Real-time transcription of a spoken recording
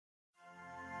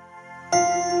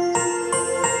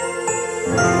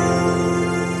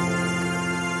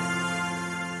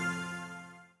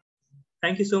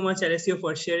thank you so much, Alessio,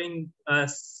 for sharing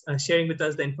with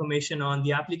us the information on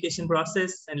the application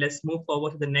process. And let's move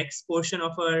forward to the next portion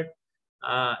of our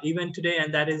event today,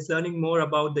 and that is learning more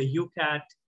about the UCAT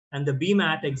and the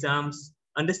BMAT exams,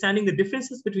 understanding the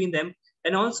differences between them,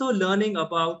 and also learning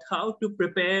about how to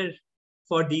prepare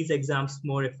for these exams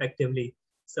more effectively.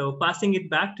 So passing it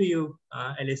back to you,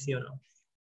 Alessio, now.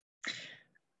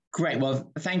 Great. Well,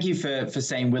 thank you for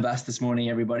staying with us this morning,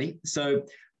 everybody. So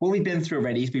what we've been through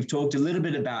already is we've talked a little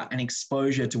bit about an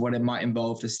exposure to what it might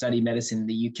involve to study medicine in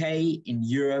the UK, in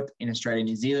Europe, in Australia,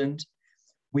 New Zealand.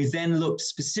 We've then looked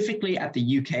specifically at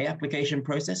the UK application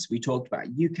process. We talked about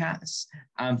UCATs,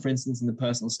 for instance, in the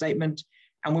personal statement.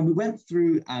 And when we went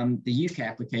through the UK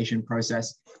application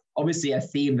process, obviously a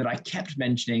theme that I kept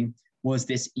mentioning was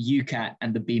this UCAT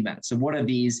and the BMAT. So what are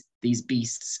these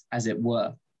beasts, as it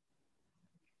were?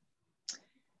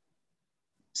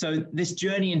 So this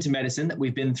journey into medicine that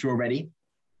we've been through already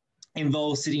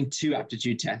involves sitting 2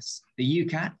 aptitude tests. The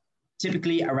UCAT,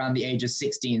 typically around the age of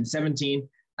 16, 17,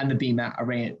 and the BMAT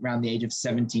around the age of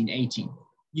 17, 18.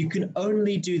 You can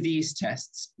only do these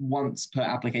tests once per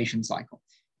application cycle,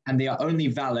 and they are only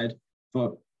valid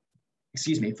for,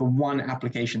 for 1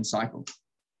 application cycle.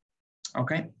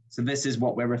 Okay, so this is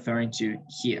what we're referring to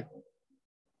here.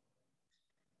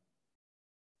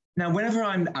 Now, whenever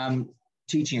I'm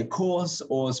teaching a course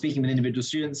or speaking with individual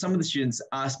students, some of the students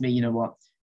ask me, you know what,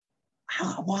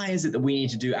 why is it that we need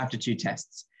to do aptitude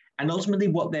tests? And ultimately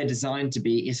what they're designed to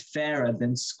be is fairer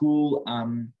than school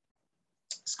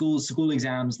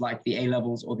exams like the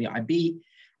A-levels or the IB,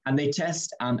 and they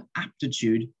test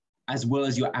aptitude as well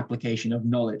as your application of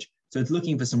knowledge. So it's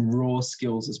looking for some raw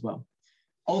skills as well.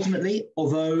 Ultimately,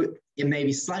 although it may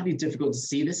be slightly difficult to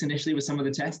see this initially with some of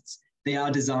the tests, they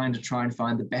are designed to try and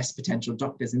find the best potential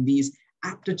doctors. And these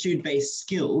aptitude-based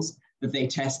skills that they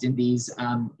test in these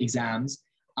exams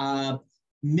are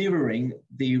mirroring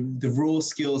the raw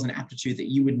skills and aptitude that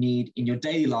you would need in your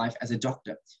daily life as a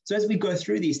doctor. So as we go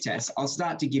through these tests, I'll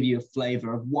start to give you a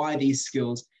flavor of why these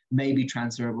skills may be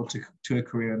transferable to a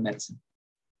career in medicine.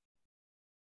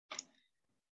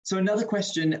 So another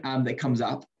question that comes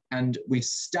up, and we've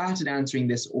started answering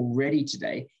this already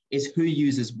today, is who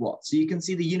uses what. So you can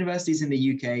see the universities in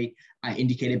the UK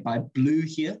indicated by blue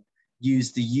here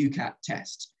use the UCAT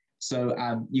test. So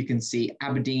you can see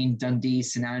Aberdeen, Dundee,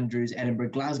 St Andrews, Edinburgh,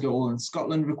 Glasgow, all in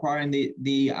Scotland requiring the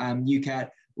UCAT,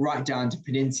 right down to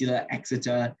Peninsula,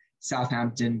 Exeter,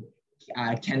 Southampton,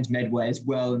 Kent Medway as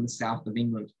well in the south of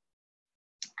England.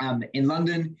 In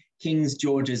London, King's,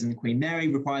 George's and Queen Mary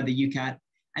require the UCAT,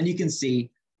 and you can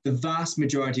see the vast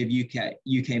majority of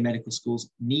UK medical schools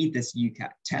need this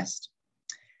UCAT test.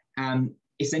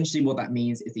 Essentially what that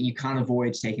means is that you can't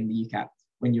avoid taking the UCAT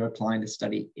when you're applying to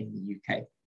study in the UK.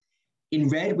 In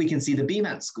red, we can see the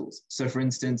BMAT schools. So for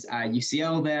instance,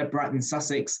 UCL there, Brighton,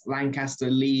 Sussex,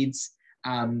 Lancaster, Leeds,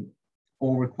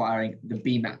 all requiring the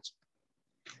BMAT.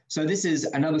 So this is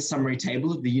another summary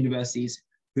table of the universities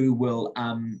who will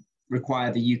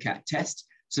require the UCAT test.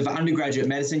 So for undergraduate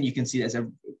medicine, you can see there's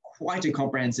quite a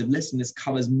comprehensive list, and this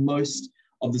covers most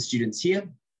of the students here.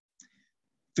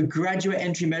 For graduate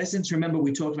entry medicine, so remember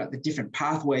we talked about the different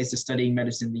pathways to studying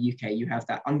medicine in the UK. You have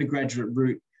that undergraduate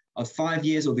route of 5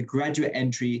 years, or the graduate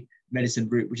entry medicine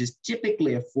route, which is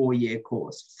typically a 4-year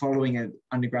course following an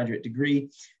undergraduate degree.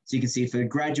 So you can see for the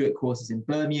graduate courses in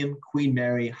Birmingham, Queen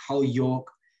Mary, Hull, York,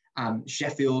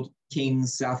 Sheffield,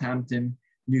 King's, Southampton,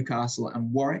 Newcastle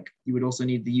and Warwick, you would also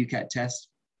need the UCAT test.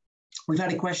 We've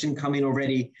had a question come in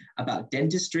already about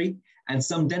dentistry, and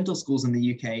some dental schools in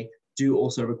the UK do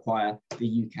also require the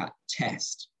UCAT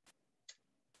test.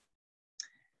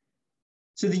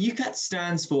 So the UCAT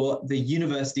stands for the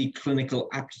University Clinical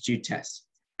Aptitude Test,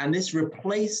 and this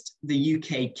replaced the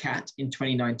UK CAT in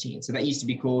 2019. So that used to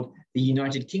be called the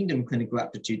United Kingdom Clinical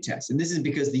Aptitude Test, and this is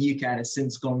because the UCAT has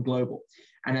since gone global.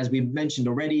 And as we mentioned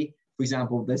already, for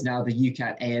example, there's now the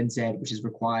UCAT ANZ, which is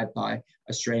required by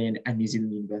Australian and New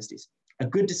Zealand universities. A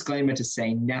good disclaimer to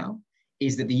say now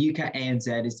is that the UCAT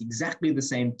ANZ is exactly the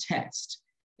same test,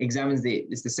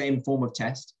 it's the same form of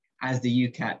test as the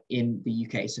UCAT in the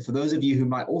UK. So for those of you who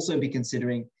might also be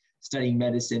considering studying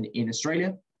medicine in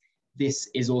Australia, this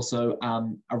is also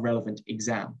a relevant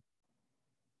exam.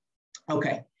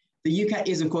 Okay, the UCAT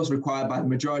is of course required by the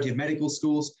majority of medical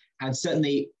schools, and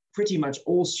certainly pretty much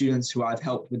all students who I've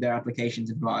helped with their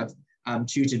applications and who I've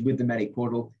tutored with the Medic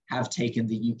Portal have taken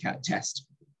the UCAT test.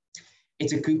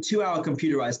 It's a 2-hour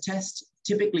computerized test,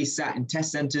 typically sat in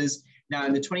test centers. Now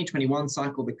in the 2021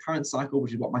 cycle, the current cycle,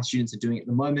 which is what my students are doing at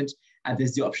the moment,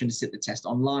 there's the option to sit the test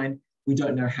online. We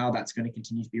don't know how that's going to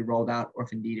continue to be rolled out, or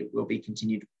if indeed it will be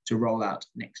continued to roll out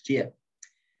next year.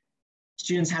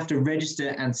 Students have to register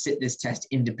and sit this test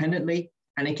independently,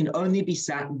 and it can only be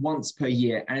sat once per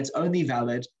year, and it's only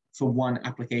valid for one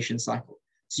application cycle.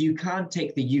 So you can't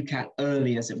take the UCAT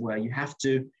early, as it were. You have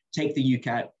to take the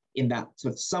UCAT in that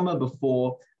sort of summer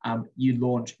before you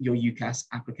launch your UCAS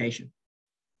application.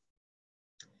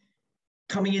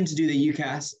 Coming in to do the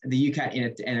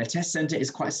UCAT in a test center is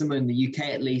quite similar in the UK,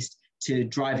 at least, to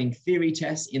driving theory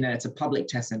tests, in that it's a public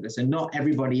test center. So not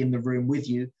everybody in the room with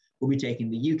you will be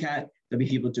taking the UCAT. There'll be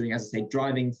people doing, as I say,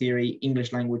 driving theory,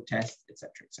 English language tests,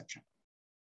 etc., etc.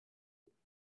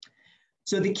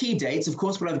 So the key dates, of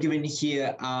course, what I've given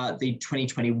here are the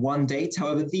 2021 dates.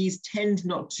 However, these tend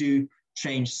not to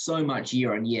change so much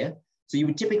year on year. So you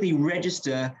would typically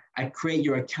register and create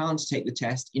your account to take the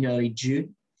test in early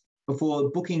June, before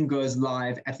booking goes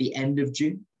live at the end of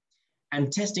June.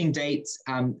 And testing dates,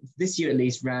 this year at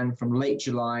least, ran from late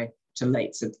July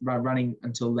to running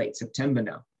until late September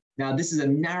now. Now, this is a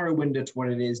narrow window to what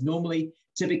it is. Normally,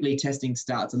 typically testing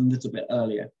starts a little bit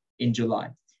earlier in July.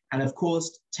 And of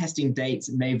course, testing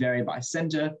dates may vary by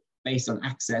center based on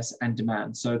access and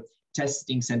demand. So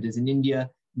testing centers in India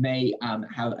may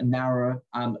have a narrower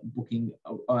booking,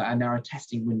 or a narrow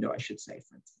testing window, I should say,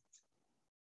 for instance.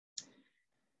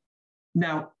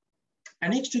 Now,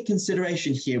 an extra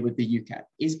consideration here with the UCAT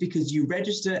is because you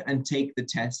register and take the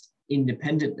test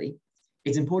independently.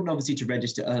 It's important, obviously, to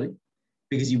register early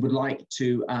because you would like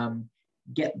to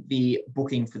get the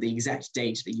booking for the exact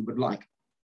date that you would like.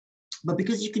 But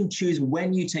because you can choose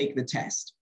when you take the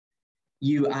test,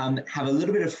 you have a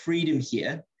little bit of freedom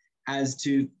here as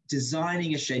to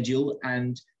designing a schedule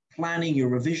and planning your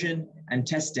revision and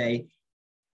test day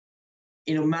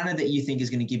in a manner that you think is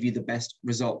going to give you the best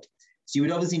result. So you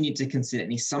would obviously need to consider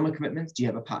any summer commitments. Do you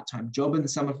have a part-time job in the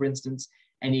summer, for instance?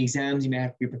 Any exams you may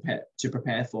have to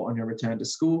prepare for on your return to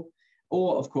school?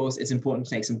 Or, of course, it's important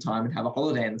to take some time and have a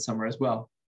holiday in the summer as well.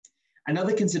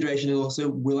 Another consideration is also,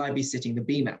 will I be sitting the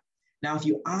BMAT? Now, if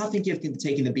you are thinking of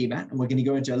taking the BMAT, and we're going to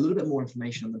go into a little bit more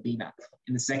information on the BMAT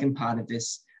in the second part of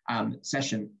this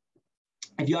session,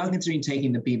 if you are considering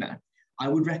taking the BMAT, I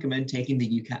would recommend taking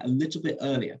the UCAT a little bit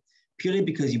earlier, purely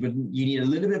because you need a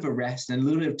little bit of a rest and a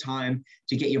little bit of time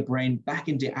to get your brain back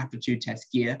into aptitude test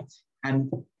gear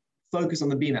and focus on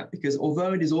the BMAT, because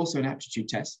although it is also an aptitude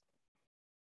test,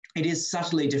 it is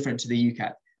subtly different to the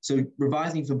UCAT. So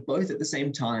revising for both at the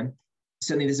same time,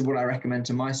 certainly this is what I recommend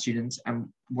to my students, and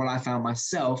what I found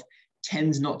myself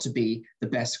tends not to be the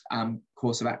best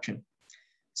course of action.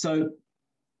 So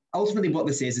ultimately what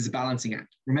this is a balancing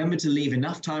act. Remember to leave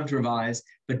enough time to revise,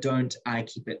 but don't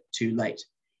keep it too late.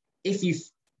 If you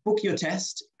book your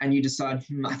test and you decide,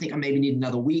 I think I maybe need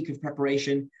another week of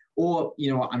preparation, or you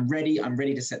know what, I'm ready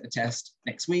to set the test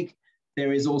next week,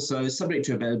 there is also, subject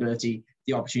to availability,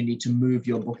 the opportunity to move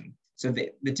your booking. So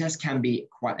the test can be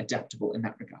quite adaptable in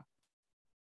that regard.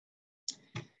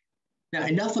 Now,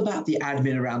 enough about the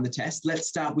admin around the test. Let's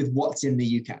start with what's in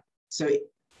the UCAT. So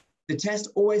the test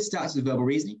always starts with verbal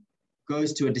reasoning,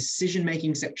 goes to a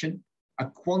decision-making section, a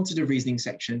quantitative reasoning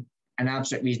section, an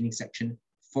abstract reasoning section,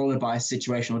 followed by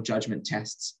situational judgment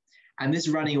tests. And this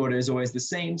running order is always the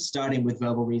same, starting with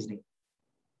verbal reasoning.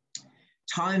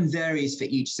 Time varies for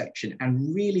each section.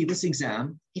 And really this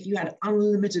exam, if you had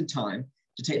unlimited time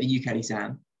to take the UCAT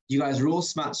exam, you guys are all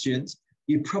smart students,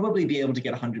 you'd probably be able to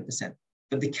get 100%.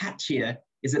 But the catch here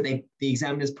is that the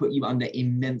examiners put you under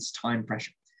immense time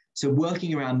pressure. So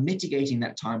working around mitigating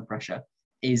that time pressure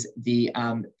is the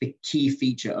key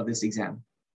feature of this exam.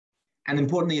 And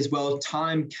importantly as well,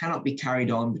 time cannot be carried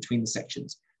on between the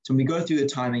sections. So when we go through the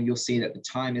timing, you'll see that the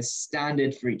time is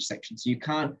standard for each section. So you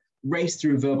can't race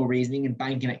through verbal reasoning and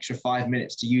bank an extra 5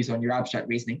 minutes to use on your abstract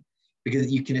reasoning,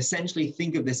 because you can essentially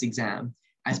think of this exam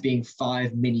as being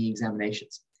 5 mini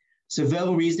examinations. So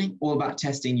verbal reasoning, all about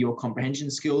testing your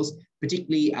comprehension skills,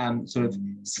 particularly sort of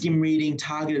skim reading,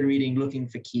 targeted reading, looking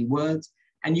for keywords.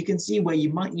 And you can see where you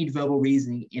might need verbal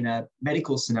reasoning in a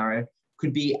medical scenario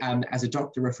could be as a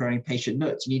doctor referring patient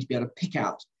notes. You need to be able to pick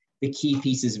out the key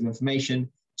pieces of information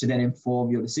to then inform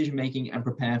your decision-making and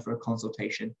prepare for a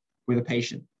consultation with a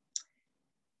patient.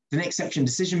 The next section,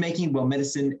 decision-making, well,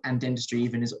 medicine and dentistry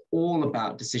even is all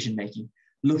about decision-making,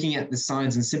 looking at the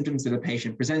signs and symptoms that a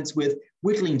patient presents with,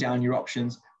 whittling down your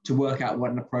options to work out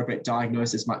what an appropriate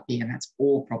diagnosis might be, and that's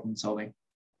all problem solving.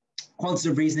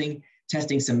 Quantitative reasoning,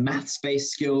 testing some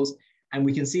maths-based skills, and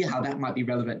we can see how that might be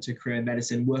relevant to career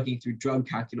medicine, working through drug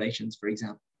calculations, for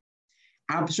example.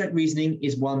 Abstract reasoning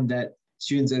is one that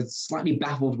students are slightly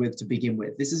baffled with to begin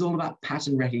with. This is all about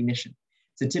pattern recognition.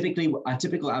 So typically, a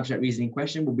typical abstract reasoning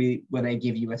question will be where they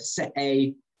give you a set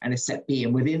A and a set B,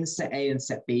 and within set A and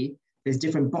set B, there's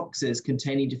different boxes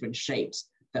containing different shapes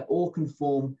that all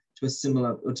conform to a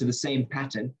similar or to the same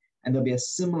pattern, and there'll be a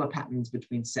similar patterns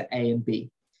between set A and B.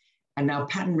 And now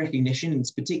pattern recognition, and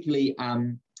particularly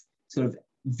sort of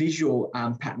visual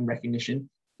pattern recognition,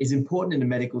 is important in a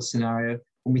medical scenario.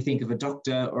 When we think of a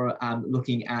doctor or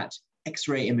looking at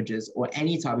X-ray images or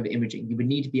any type of imaging, you would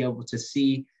need to be able to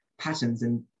see patterns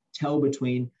and tell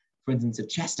between, for instance, a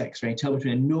chest X-ray, tell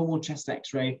between a normal chest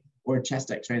X-ray or a chest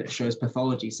X-ray that shows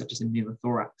pathology, such as a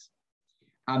pneumothorax.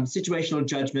 Situational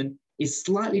judgment is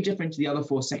slightly different to the other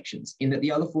 4 sections in that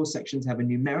the other 4 sections have a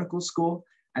numerical score,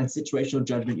 and situational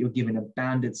judgment, you're given a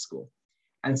banded score.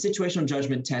 And situational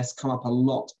judgment tests come up a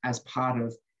lot as part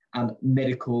of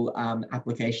medical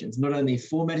applications, not only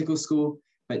for medical school,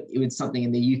 but it was something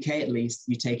in the UK at least,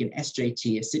 you take an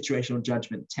SJT, a situational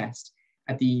judgment test,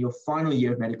 at your final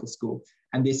year of medical school,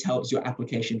 and this helps your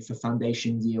application for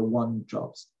foundation year 1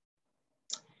 jobs.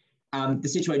 In the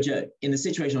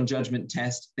situational judgment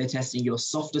test, they're testing your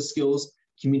softer skills,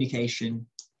 communication,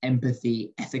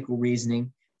 empathy, ethical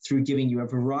reasoning, through giving you a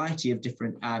variety of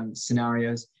different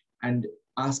scenarios and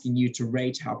asking you to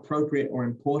rate how appropriate or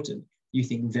important you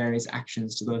think various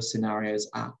actions to those scenarios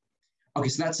are. Okay,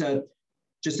 so that's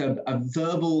just a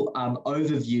verbal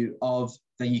overview of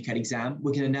the UCAT exam.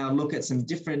 We're going to now look at some of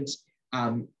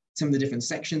the different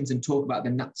sections and talk about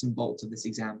the nuts and bolts of this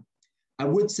exam. I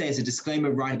would say as a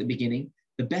disclaimer right at the beginning,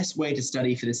 the best way to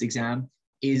study for this exam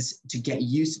is to get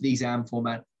used to the exam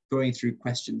format, going through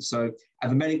questions. So at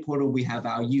the Medic Portal, we have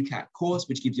our UCAT course,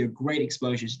 which gives you a great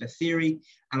exposure to the theory.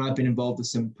 And I've been involved with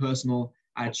some personal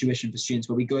tuition for students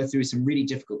where we go through some really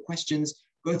difficult questions,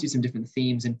 go through some different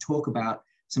themes, and talk about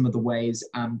some of the ways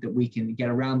that we can get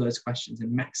around those questions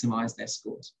and maximize their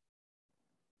scores.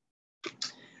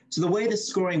 So the way the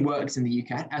scoring works in the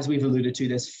UCAT, as we've alluded to,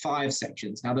 there's 5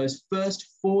 sections. Now those first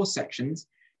 4 sections,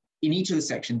 in each of the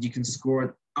sections, you can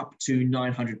score up to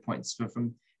 900 points. So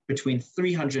from between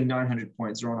 300 and 900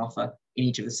 points are on offer in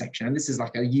each of the sections. And this is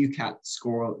like a UCAT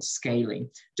score scaling,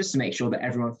 just to make sure that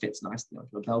everyone fits nicely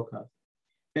onto a bell curve.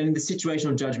 Then in the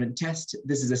situational judgment test,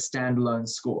 this is a standalone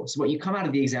score. So what you come out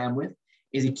of the exam with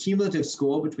is a cumulative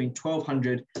score between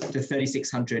 1200 to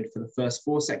 3600 for the first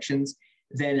 4 sections,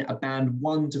 then a band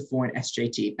 1 to 4 in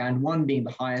SJT, band 1 being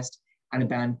the highest and a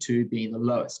band 2 being the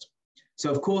lowest.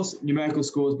 So of course, numerical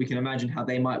scores, we can imagine how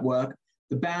they might work.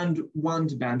 The band 1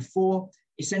 to band 4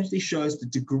 essentially shows the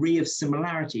degree of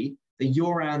similarity that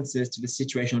your answers to the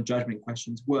situational judgment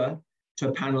questions were to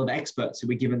a panel of experts who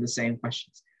were given the same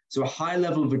questions. So a high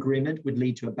level of agreement would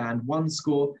lead to a band 1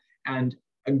 score, and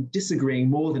disagreeing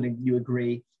more than you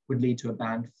agree would lead to a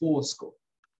band 4 score.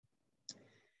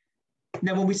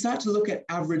 Now, when we start to look at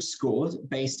average scores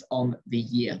based on the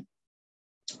year,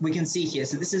 we can see here,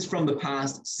 so this is from the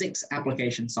past 6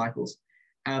 application cycles.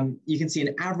 You can see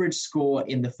an average score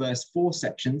in the first 4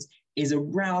 sections is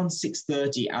around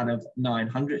 630 out of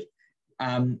 900.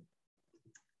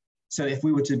 So if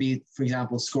we were to be, for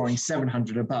example, scoring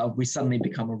 700 above, we suddenly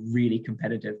become a really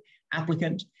competitive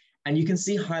applicant. And you can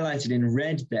see highlighted in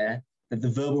red there that the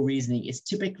verbal reasoning is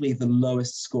typically the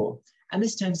lowest score. And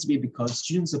this tends to be because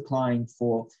students applying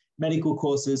for medical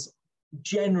courses,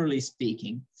 generally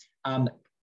speaking, are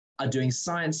doing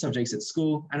science subjects at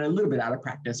school and a little bit out of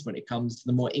practice when it comes to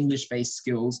the more English-based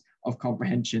skills of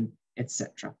comprehension,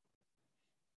 etc.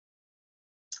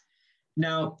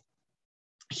 Now,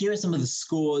 here are some of the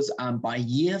scores by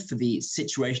year for the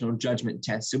situational judgment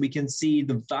test. So we can see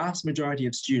the vast majority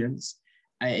of students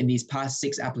in these past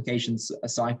 6 applications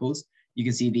cycles, you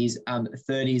can see these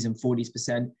 30s and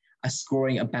 40% are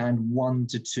scoring a band 1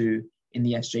 to 2 in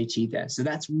the SJT there. So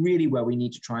that's really where we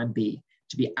need to try and be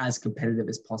to be as competitive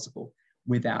as possible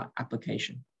with our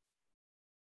application.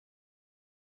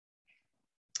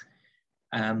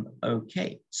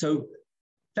 Okay, so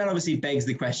that obviously begs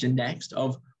the question next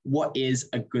of what is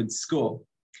a good score?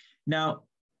 Now,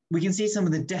 we can see some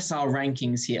of the decile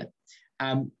rankings here.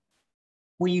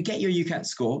 When you get your UCAT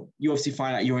score, you obviously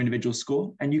find out your individual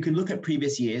score, and you can look at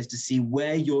previous years to see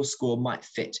where your score might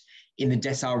fit in the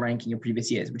decile ranking of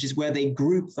previous years, which is where they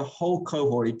group the whole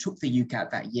cohort who took the UCAT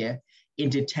that year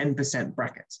into 10%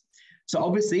 brackets. So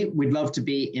obviously, we'd love to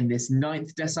be in this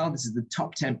 9th decile. This is the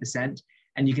top 10%.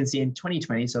 And you can see in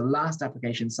 2020, so last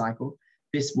application cycle,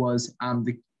 this was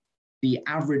the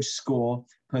average score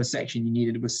per section you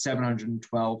needed was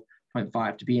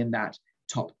 712.5 to be in that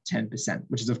top 10%,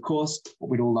 which is, of course, what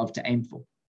we'd all love to aim for.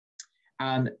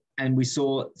 And we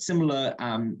saw similar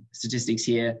statistics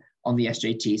here on the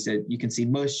SJT. So you can see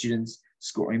most students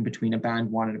scoring between a band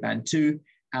 1 and a band 2.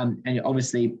 And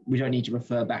obviously, we don't need to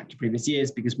refer back to previous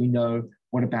years because we know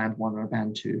what a band 1 or a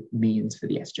band 2 means for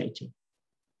the SJT.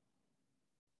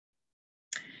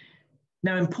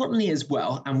 Now, importantly as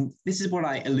well, and this is what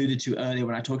I alluded to earlier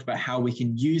when I talked about how we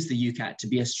can use the UCAT to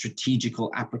be a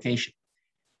strategical application.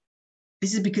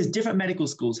 This is because different medical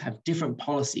schools have different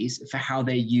policies for how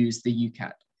they use the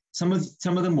UCAT. Some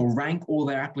of them will rank all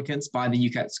their applicants by the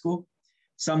UCAT score.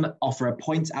 Some offer a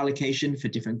points allocation for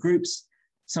different groups.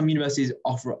 Some universities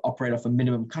operate off a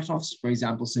minimum cutoffs. For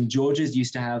example, St. George's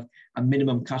used to have a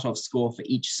minimum cutoff score for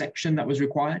each section that was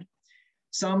required.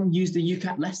 Some use the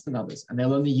UCAT less than others, and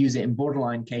they'll only use it in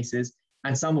borderline cases.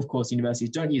 And some, of course, universities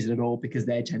don't use it at all because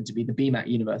they tend to be the BMAT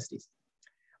universities.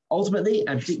 Ultimately,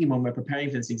 and particularly when we're preparing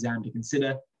for this exam, to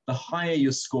consider the higher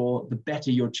your score, the better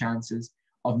your chances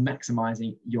of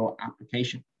maximizing your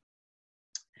application.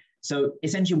 So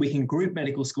essentially, we can group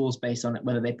medical schools based on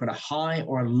whether they put a high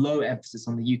or a low emphasis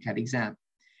on the UCAT exam.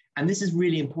 And this is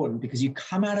really important because you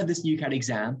come out of this UCAT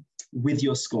exam with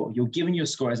your score. You're given your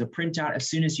score as a printout as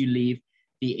soon as you leave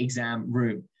the exam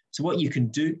room. So what you can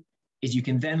do is you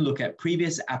can then look at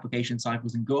previous application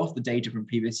cycles and go off the data from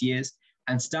previous years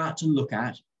and start to look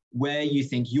at where you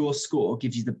think your score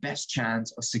gives you the best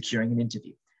chance of securing an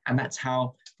interview. And that's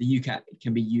how the UCAT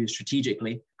can be used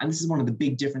strategically. And this is one of the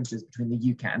big differences between the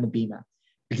UCAT and the BMAT,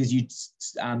 because you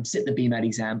sit the BMAT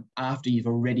exam after you've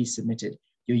already submitted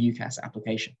your UCAT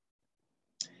application.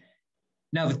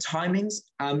 Now, the timings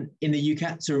in the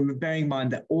UCAT, so bearing in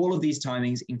mind that all of these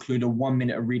timings include a 1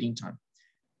 minute of reading time.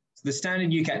 So the standard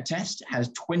UCAT test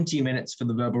has 20 minutes for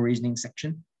the verbal reasoning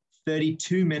section,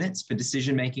 32 minutes for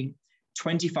decision making,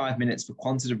 25 minutes for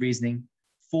quantitative reasoning,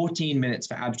 14 minutes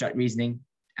for abstract reasoning,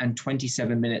 and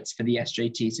 27 minutes for the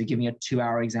SJT, so giving a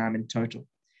 2-hour exam in total.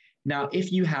 Now,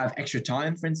 if you have extra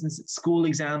time, for instance, school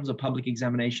exams or public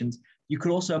examinations, you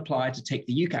could also apply to take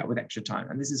the UCAT with extra time,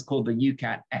 and this is called the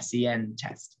UCAT SEN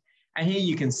test. And here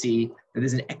you can see that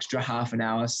there's an extra half an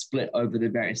hour split over the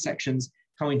various sections,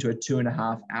 coming to a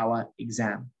 2.5-hour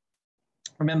exam.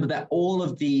 Remember that all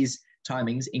of these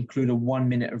timings include a 1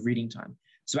 minute of reading time.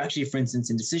 So actually, for instance,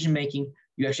 in decision making,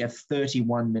 you actually have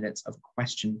 31 minutes of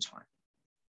question time.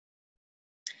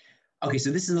 Okay,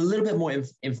 so this is a little bit more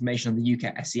information on the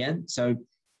UCAT SEN. So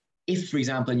if, for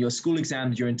example, in your school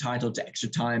exams, you're entitled to extra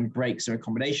time, breaks, or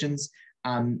accommodations,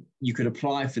 you could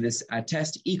apply for this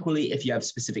test. Equally, if you have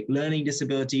specific learning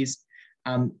disabilities.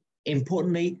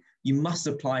 Importantly, you must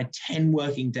apply 10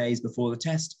 working days before the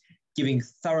test, giving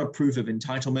thorough proof of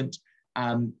entitlement,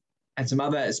 and some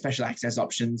other special access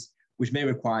options, which may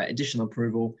require additional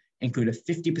approval, include a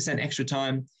 50% extra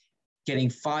time, getting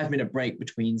 5-minute break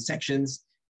between sections,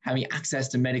 having access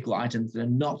to medical items that are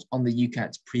not on the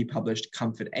UCAT's pre-published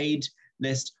comfort aid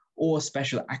list, or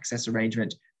special access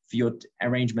arrangements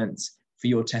for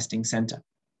your testing center.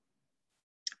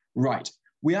 Right,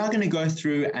 we are going to go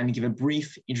through and give a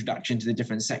brief introduction to the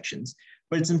different sections,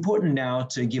 but it's important now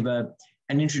to give an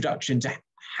introduction to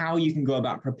how you can go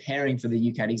about preparing for the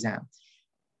UCAT exam.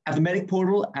 At the Medic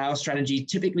Portal, our strategy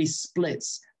typically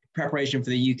splits preparation for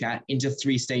the UCAT into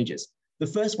 3 stages. The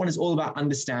first one is all about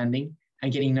understanding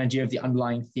and getting an idea of the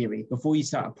underlying theory before you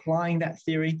start applying that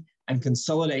theory and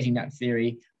consolidating that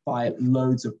theory by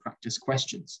loads of practice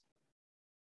questions.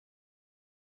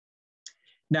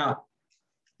 Now,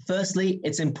 firstly,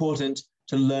 it's important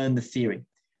to learn the theory.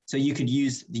 So you could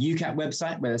use the UCAT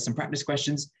website where there's some practice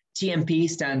questions. TMP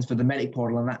stands for the Medic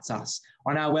Portal, and that's us.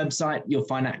 On our website, you'll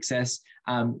find access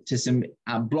to some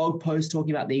blog posts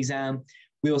talking about the exam.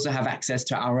 We also have access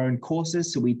to our own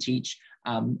courses, so we teach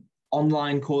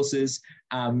online courses.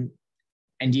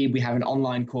 Indeed, we have an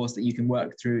online course that you can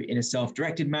work through in a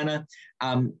self-directed manner.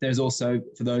 There's also,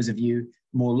 for those of you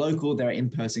more local, there are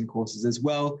in-person courses as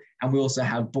well. And we also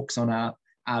have books on our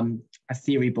a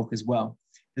theory book as well.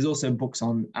 There's also books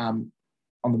on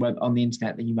the web, on the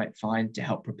internet, that you might find to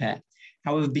help prepare.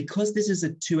 However, because this is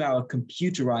a 2-hour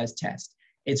computerized test,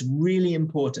 it's really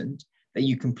important that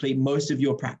you complete most of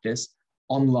your practice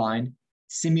online,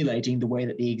 simulating the way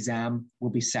that the exam will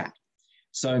be sat.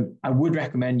 So I would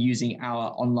recommend using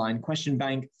our online question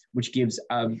bank, which gives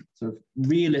a sort of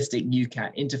realistic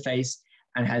UCAT interface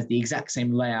and has the exact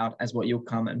same layout as what you'll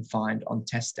come and find on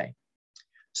test day.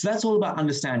 So that's all about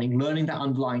understanding, learning that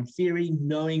underlying theory,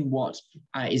 knowing what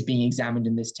is being examined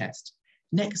in this test.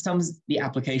 Next comes the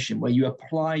application, where you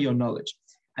apply your knowledge.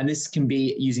 And this can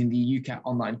be using the UCAT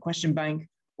online question bank,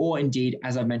 or indeed,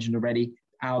 as I've mentioned already,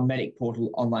 our Medic Portal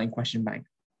online question bank.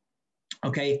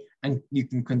 Okay, and you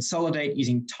can consolidate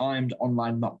using timed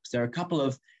online mocks. There are a couple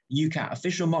of UCAT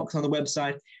official mocks on the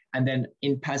website, and then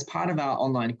as part of our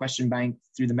online question bank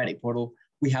through the Medic Portal,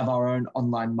 we have our own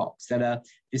online mocks that are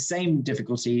the same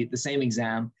difficulty, the same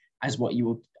exam as what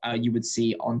you would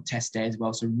see on test day as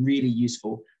well. So really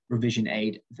useful revision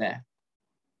aid there.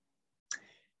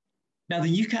 Now,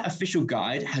 the UCAT official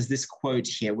guide has this quote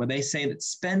here where they say that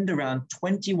spend around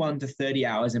 21 to 30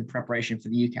 hours in preparation for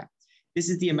the UCAT. This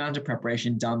is the amount of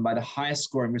preparation done by the highest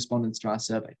scoring respondents to our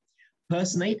survey.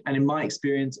 Personally, and in my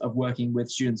experience of working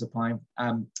with students applying,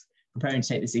 preparing to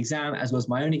take this exam, as well as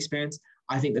my own experience,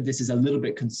 I think that this is a little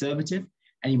bit conservative,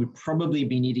 and you would probably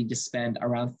be needing to spend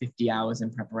around 50 hours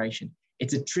in preparation.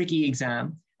 It's a tricky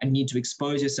exam, and you need to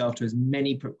expose yourself to as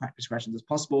many practice questions as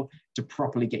possible to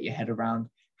properly get your head around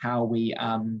how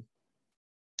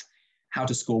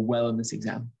to score well in this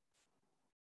exam.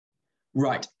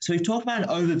 Right, so we've talked about an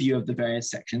overview of the various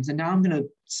sections, and now I'm going to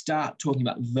start talking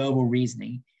about verbal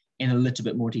reasoning in a little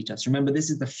bit more detail. So remember,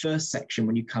 this is the first section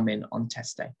when you come in on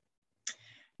test day.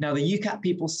 Now, the UCAT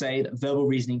people say that verbal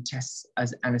reasoning tests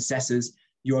and assesses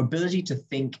your ability to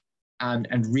think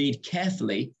and read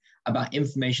carefully about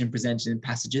information presented in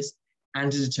passages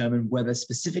and to determine whether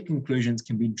specific conclusions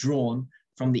can be drawn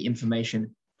from the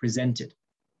information presented.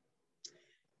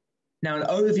 Now, an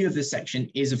overview of this section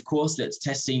is, of course, that's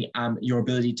testing your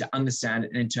ability to understand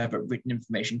and interpret written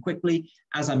information quickly.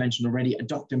 As I mentioned already, a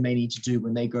doctor may need to do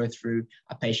when they go through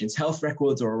a patient's health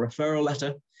records or a referral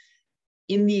letter.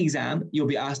 In the exam, you'll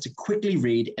be asked to quickly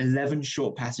read 11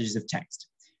 short passages of text.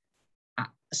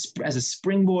 As a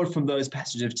springboard from those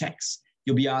passages of text,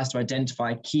 you'll be asked to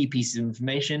identify key pieces of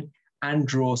information and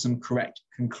draw some correct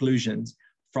conclusions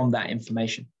from that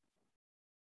information.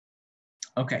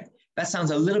 Okay. That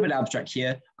sounds a little bit abstract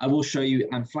here. I will show you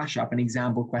and flash up an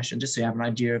example question just so you have an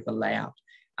idea of the layout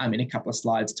in a couple of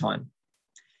slides' time.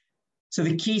 So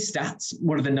the key stats,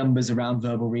 what are the numbers around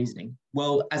verbal reasoning?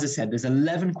 Well, as I said, there's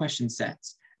 11 question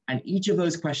sets, and each of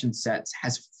those question sets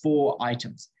has 4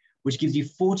 items, which gives you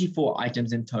 44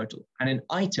 items in total. And an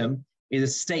item is a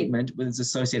statement with its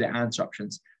associated answer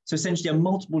options. So essentially a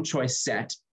multiple choice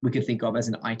set we could think of as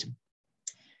an item.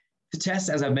 The test,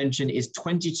 as I mentioned, is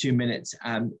 22 minutes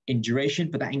in duration,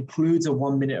 but that includes a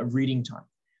 1 minute of reading time.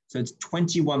 So it's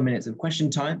 21 minutes of question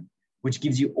time, which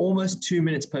gives you almost 2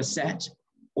 minutes per set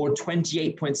or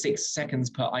 28.6 seconds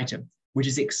per item, which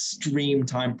is extreme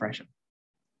time pressure.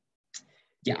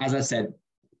 Yeah, as I said,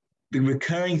 the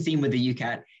recurring theme with the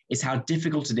UCAT is how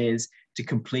difficult it is to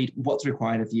complete what's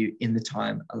required of you in the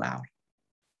time allowed.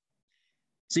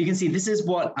 So you can see this is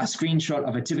what a screenshot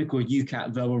of a typical UCAT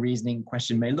verbal reasoning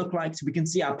question may look like. So we can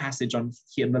see our passage on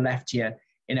here on the left here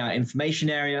in our information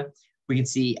area. We can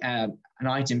see an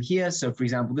item here. So for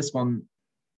example, this one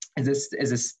is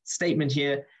a statement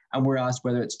here, and we're asked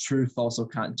whether it's true, false, or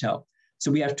can't tell.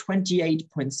 So we have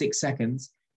 28.6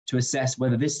 seconds to assess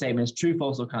whether this statement is true,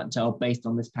 false, or can't tell based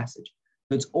on this passage.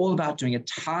 So it's all about doing a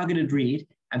targeted read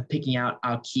and picking out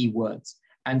our key words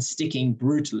and sticking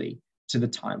brutally to the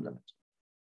time limit.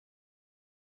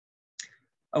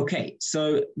 Okay,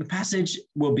 so the passage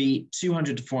will be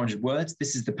 200 to 400 words.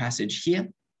 This is the passage here.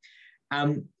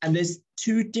 And there's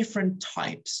 2 different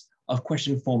types of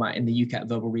question format in the UCAT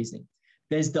verbal reasoning.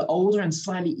 There's the older and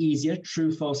slightly easier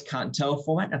true, false, can't tell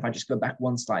format. If I just go back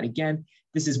one slide again,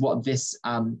 this is what this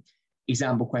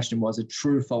example question was, a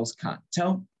true, false, can't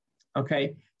tell.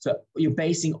 Okay, so you're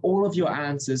basing all of your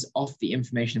answers off the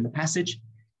information in the passage,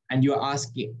 and you're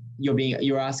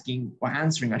answering, or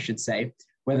answering, I should say,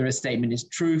 whether a statement is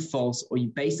true, false, or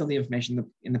based on the information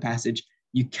in the passage,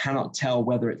 you cannot tell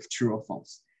whether it's true or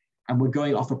false. And we're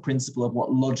going off a principle of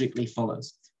what logically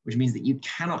follows, which means that you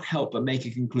cannot help but make a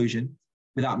conclusion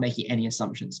without making any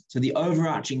assumptions. So the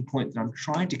overarching point that I'm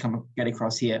trying to get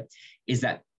across here is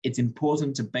that it's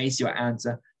important to base your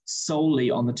answer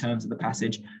solely on the terms of the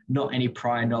passage, not any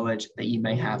prior knowledge that you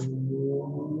may have.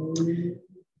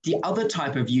 The other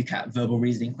type of UCAT verbal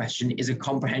reasoning question is a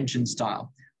comprehension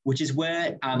style, which is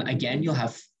where, again, you'll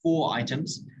have 4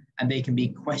 items, and they can be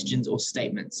questions or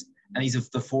statements. And these are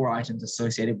the 4 items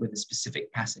associated with a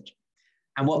specific passage.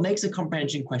 And what makes a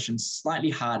comprehension question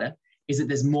slightly harder is that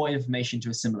there's more information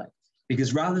to assimilate,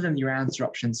 because rather than your answer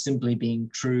options simply being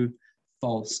true,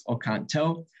 false, or can't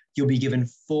tell, you'll be given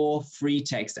 4 free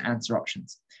text answer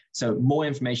options. So more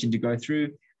information to go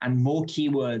through and more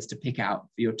keywords to pick out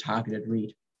for your targeted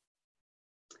read.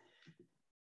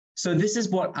 So this is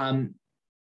what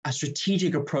a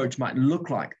strategic approach might look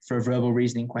like for a verbal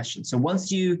reasoning question. So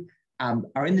once you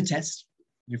are in the test,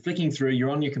 you're flicking through,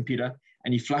 you're on your computer,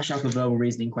 and you flash up a verbal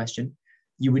reasoning question,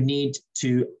 you would need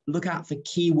to look out for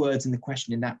keywords in the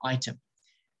question in that item,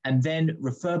 and then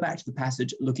refer back to the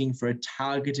passage looking for a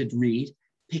targeted read,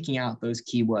 picking out those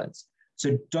keywords.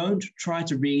 So don't try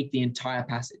to read the entire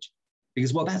passage,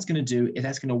 because what that's going to do is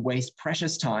that's going to waste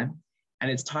precious time, and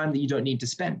it's time that you don't need to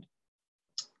spend.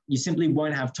 You simply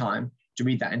won't have time to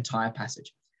read that entire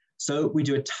passage. So we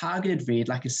do a targeted read,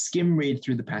 like a skim read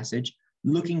through the passage,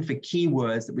 looking for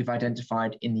keywords that we've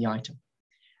identified in the item.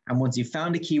 And once you've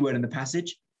found a keyword in the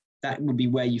passage, that would be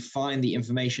where you find the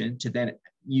information to then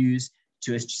use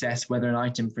to assess whether an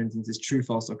item, for instance, is true,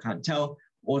 false, or can't tell,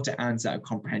 or to answer a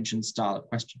comprehension style of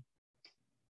question.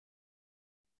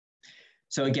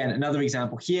 So again, another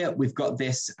example here, we've got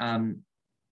this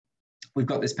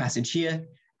passage here,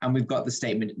 and we've got the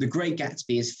statement, The Great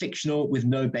Gatsby is fictional with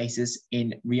no basis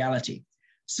in reality.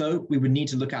 So we would need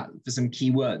to look out for some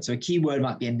keywords. So a keyword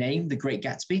might be a name, The Great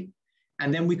Gatsby,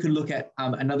 and then we could look at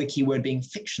another keyword being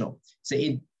fictional. So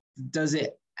does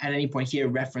it at any point here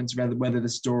reference whether the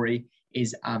story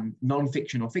is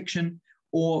non-fiction or fiction,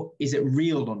 or is it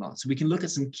real or not? So we can look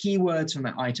at some keywords from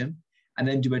that item and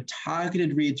then do a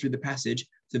targeted read through the passage,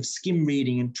 sort of skim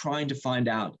reading and trying to find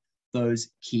out those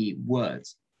key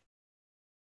words.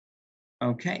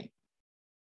 Okay.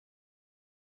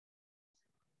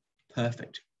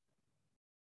 Perfect.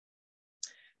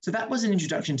 So that was an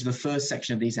introduction to the first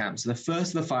section of the exam. So the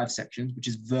first of the 5 sections, which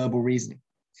is verbal reasoning.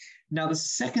 Now, the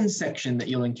second section that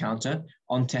you'll encounter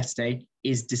on test day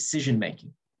is decision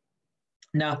making.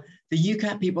 Now, the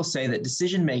UCAT people say that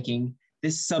decision making,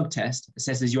 this subtest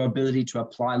assesses your ability to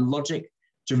apply logic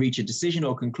to reach a decision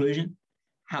or conclusion,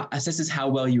 assesses how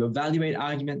well you evaluate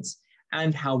arguments,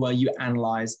 and how well you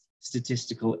analyze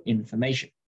statistical information.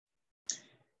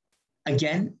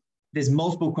 Again, there's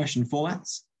multiple question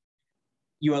formats.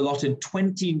 You are allotted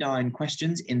 29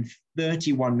 questions in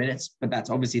 31 minutes, but that's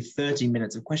obviously 30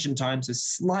 minutes of question time, so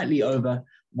slightly over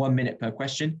 1 minute per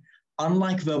question.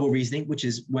 Unlike verbal reasoning, which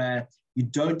is where you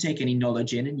don't take any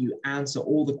knowledge in and you answer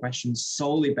all the questions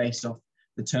solely based off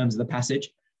the terms of the passage,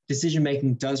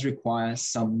 decision-making does require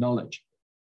some knowledge.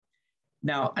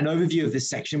 Now, an overview of this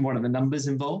section, what are the numbers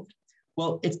involved?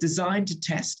 Well, it's designed to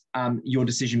test your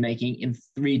decision-making in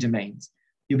 3 domains.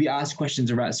 You'll be asked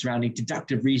questions surrounding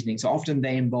deductive reasoning. So often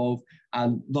they involve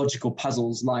logical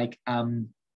puzzles, like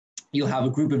you'll have a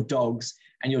group of dogs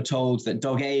and you're told that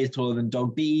dog A is taller than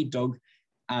dog B, dog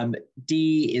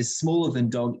D is smaller than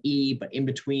dog E, but in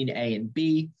between A and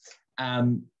B.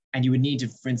 And you would need to,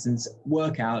 for instance,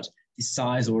 work out the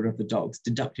size order of the dogs,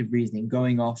 deductive reasoning,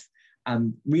 going off,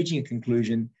 reaching a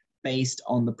conclusion based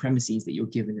on the premises that you're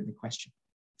given in the question.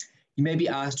 You may be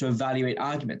asked to evaluate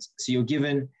arguments. So you're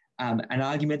given an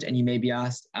argument and you may be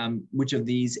asked which of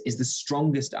these is the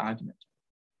strongest argument,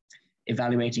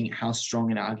 evaluating how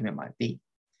strong an argument might be.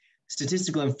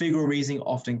 Statistical and figural reasoning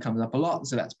often comes up a lot,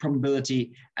 so that's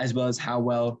probability as well as how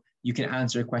well you can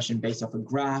answer a question based off a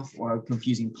graph or a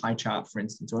confusing pie chart, for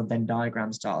instance, or a Venn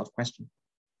diagram style of question.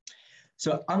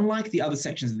 So unlike the other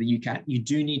sections of the UCAT, you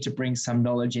do need to bring some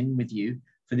knowledge in with you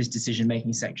for this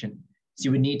decision-making section. So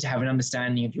you would need to have an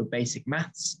understanding of your basic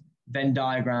maths, Venn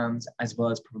diagrams, as well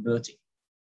as probability.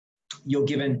 You're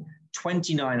given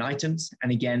 29 items,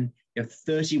 and again, you have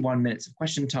 31 minutes of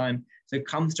question time, so it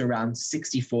comes to around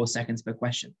 64 seconds per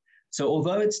question. So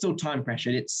although it's still time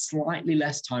pressured, it's slightly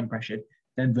less time pressured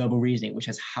than verbal reasoning, which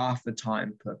has half the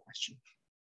time per question.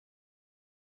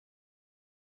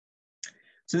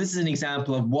 So this is an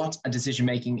example of what a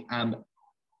decision-making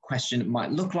question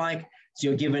might look like. So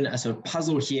you're given a sort of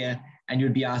puzzle here, and you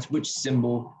would be asked which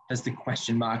symbol does the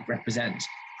question mark represent.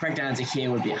 Correct answer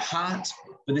here would be a heart,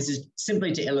 but this is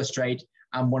simply to illustrate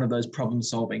one of those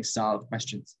problem-solving style of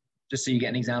questions, just so you get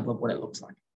an example of what it looks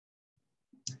like.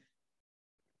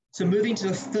 So moving to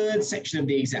the third section of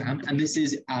the exam, and this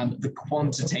is the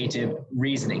quantitative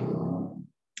reasoning.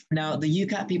 Now, the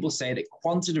UCAT people say that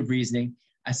quantitative reasoning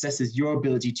assesses your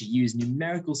ability to use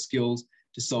numerical skills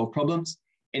to solve problems.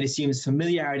 It assumes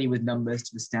familiarity with numbers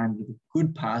to the standard of a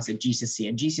good pass at GCSE.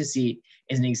 And GCSE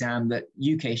is an exam that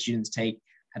UK students take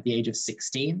at the age of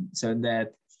 16, so in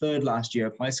their 3rd last year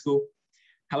of high school.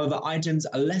 However, items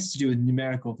are less to do with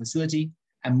numerical facility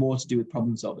and more to do with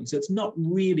problem solving. So it's not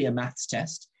really a maths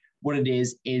test. What it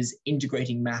is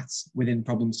integrating maths within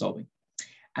problem solving.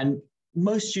 And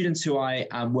most students who I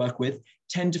work with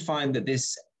tend to find that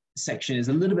this section is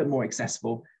a little bit more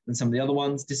accessible than some of the other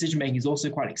ones. Decision making is also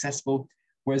quite accessible,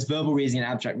 whereas verbal reasoning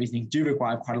and abstract reasoning do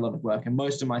require quite a lot of work. And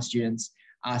most of my students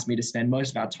ask me to spend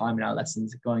most of our time in our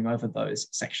lessons going over those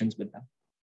sections with them.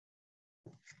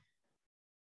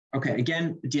 Okay,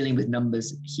 again, dealing with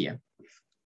numbers here.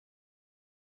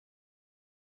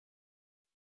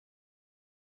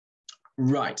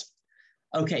 Right.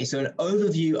 Okay, so an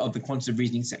overview of the quantitative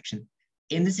reasoning section.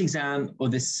 In this exam, or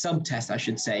this subtest, I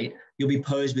should say, you'll be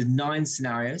posed with 9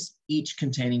 scenarios, each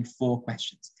containing 4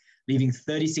 questions, leaving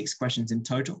 36 questions in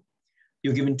total.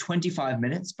 You're given 25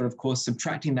 minutes, but of course,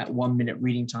 subtracting that 1 minute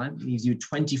reading time leaves you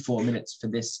 24 minutes for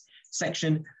this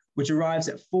section, which arrives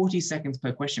at 40 seconds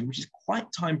per question, which is quite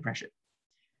time pressured.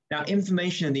 Now,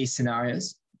 information in these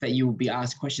scenarios that you will be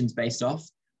asked questions based off,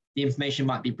 the information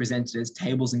might be presented as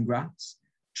tables and graphs,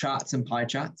 charts and pie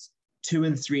charts, 2-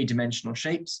 and 3-dimensional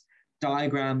shapes,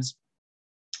 diagrams,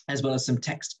 as well as some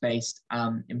text-based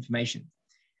information.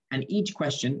 And each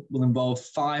question will involve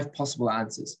 5 possible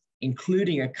answers,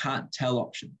 including a can't tell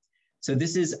option. So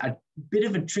this is a bit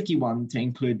of a tricky one to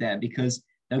include there because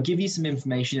they'll give you some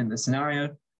information in the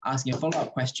scenario, asking a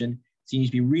follow-up question. So you need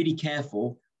to be really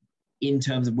careful in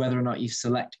terms of whether or not you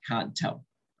select can't tell,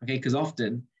 okay? Because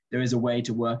often there is a way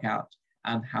to work out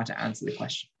how to answer the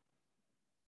question.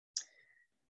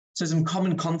 So some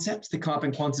common concepts that come up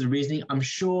in quantitative reasoning. I'm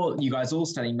sure you guys all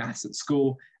study maths at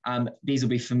school. These will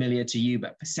be familiar to you,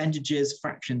 but percentages,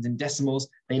 fractions, and decimals,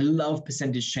 they love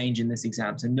percentage change in this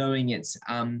exam. So knowing its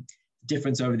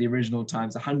difference over the original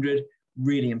times 100,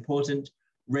 really important.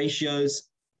 Ratios,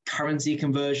 currency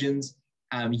conversions,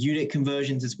 unit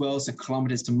conversions as well. So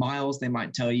kilometers to miles, they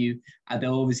might tell you.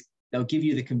 They'll give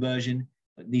you the conversion,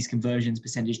 but these conversions,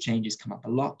 percentage changes come up a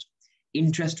lot.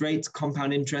 Interest rates,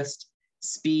 compound interest,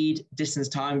 speed, distance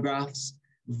time graphs,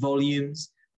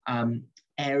 volumes,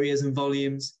 areas and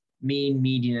volumes, mean,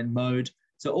 median, and mode.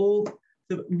 So all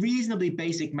the reasonably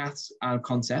basic maths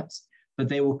concepts, but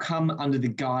they will come under the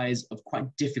guise of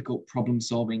quite difficult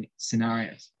problem-solving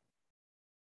scenarios.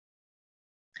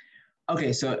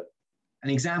 Okay, so an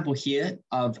example here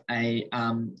of a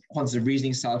quantitative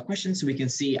reasoning style of question. So we can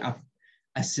see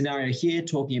a scenario here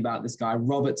talking about this guy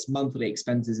Robert's monthly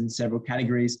expenses in several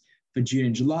categories for June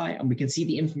and July. And we can see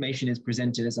the information is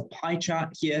presented as a pie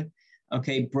chart here,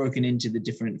 okay, broken into the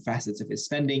different facets of his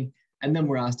spending. And then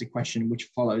we're asked a question which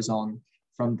follows on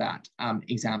from that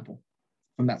example,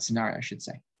 from that scenario, I should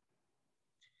say.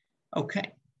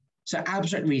 Okay, so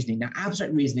abstract reasoning. Now,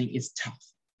 abstract reasoning is tough.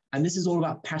 And this is all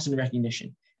about pattern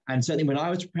recognition. And certainly when I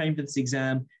was preparing for this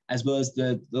exam, as well as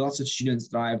the lots of students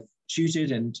that I've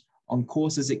tutored and on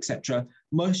courses, etc.,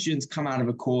 most students come out of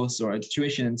a course or a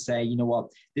tuition and say, you know what,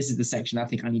 this is the section I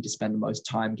think I need to spend the most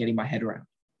time getting my head around.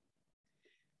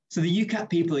 So the UCAT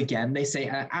people, again, they say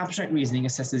abstract reasoning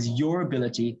assesses your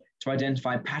ability to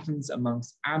identify patterns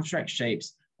amongst abstract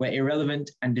shapes where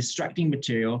irrelevant and distracting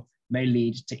material may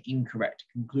lead to incorrect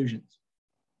conclusions.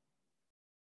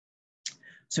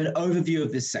 So an overview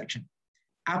of this section.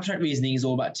 Abstract reasoning is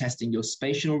all about testing your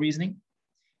spatial reasoning,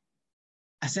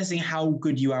 assessing how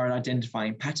good you are at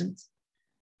identifying patterns,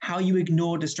 how you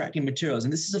ignore distracting materials.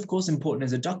 And this is, of course, important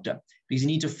as a doctor because you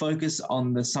need to focus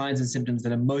on the signs and symptoms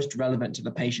that are most relevant to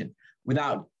the patient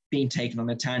without being taken on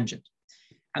a tangent.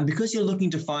 And because you're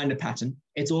looking to find a pattern,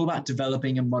 it's all about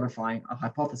developing and modifying a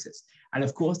hypothesis. And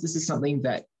of course, this is something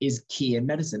that is key in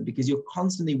medicine because you're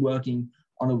constantly working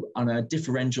on a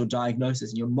differential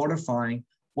diagnosis and you're modifying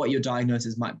what your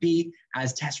diagnosis might be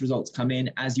as test results come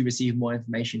in, as you receive more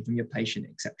information from your patient,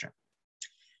 etc.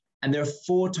 And there are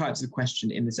 4 types of question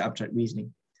in this abstract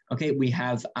reasoning. Okay, we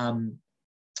have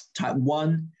type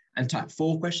 1 and type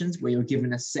 4 questions where you're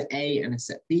given a set A and a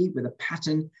set B with a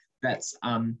pattern that's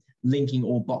linking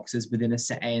all boxes within a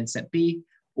set A and set B,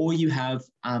 or you have,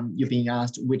 you're being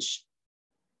asked which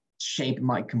shape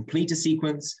might complete a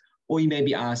sequence, or you may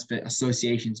be asked for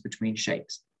associations between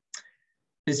shapes.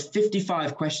 There's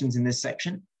 55 questions in this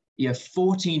section. You have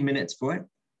 14 minutes for it.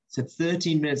 So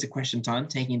 13 minutes of question time,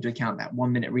 taking into account that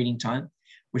 1 minute reading time,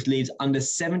 which leaves under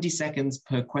 70 seconds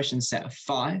per question set of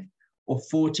 5 or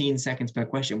 14 seconds per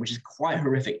question, which is quite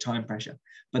horrific time pressure.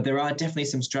 But there are definitely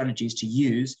some strategies to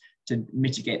use to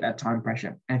mitigate that time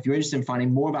pressure. And if you're interested in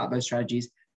finding more about those strategies,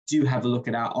 do have a look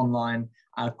at our online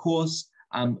course.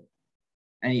 And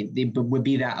it would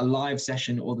be that a live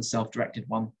session or the self-directed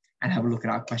one, and have a look at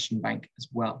our question bank as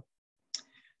well.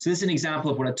 So this is an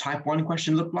example of what a type 1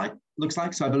 question looks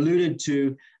like. So I've alluded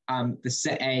to the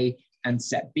set A and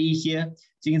set B here.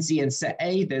 So you can see in set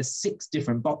A, there's 6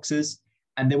 different boxes,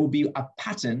 and there will be a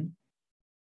pattern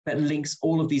that links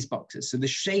all of these boxes. So the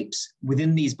shapes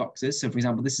within these boxes, so for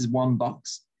example, this is one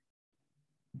box,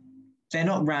 they're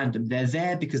not random. They're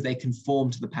there because they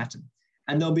conform to the pattern.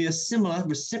 And there'll be a similar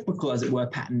reciprocal, as it were,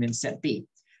 pattern in set B.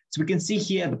 So we can see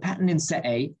here the pattern in set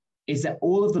A is that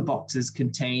all of the boxes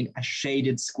contain a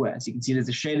shaded square. So you can see there's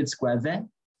a shaded square there.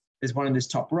 There's one in this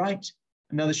top right,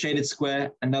 another shaded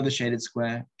square, another shaded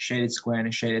square, and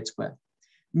a shaded square.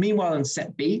 Meanwhile, in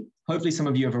set B, hopefully some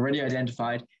of you have already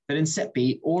identified that in set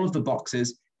B, all of the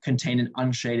boxes contain an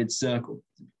unshaded circle.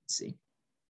 You can see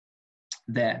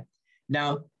there.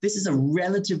 Now, this is a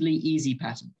relatively easy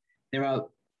pattern. There are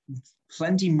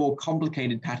plenty more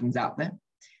complicated patterns out there.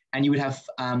 And you would have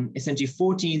essentially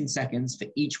 14 seconds for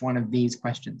each one of these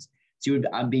questions. So you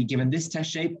would be given this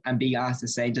test shape and be asked to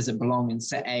say, does it belong in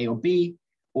set A or B,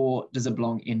 or does it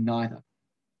belong in neither?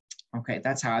 Okay,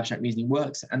 that's how abstract reasoning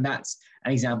works. And that's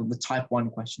an example of the type 1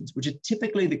 questions, which are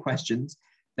typically the questions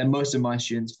that most of my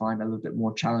students find a little bit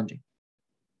more challenging.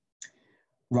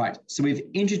 Right, so we've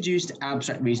introduced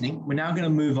abstract reasoning. We're now going to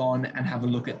move on and have a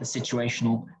look at the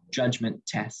situational judgment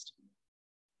test.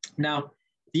 Now,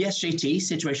 the SJT,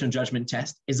 situational judgment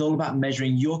test, is all about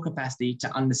measuring your capacity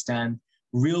to understand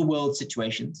real-world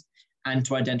situations and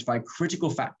to identify critical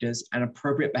factors and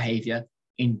appropriate behavior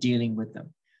in dealing with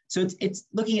them. So it's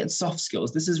looking at soft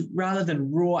skills. This is rather than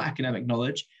raw academic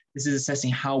knowledge. This is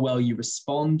assessing how well you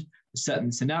respond to certain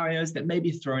scenarios that may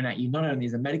be thrown at you, not only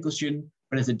as a medical student,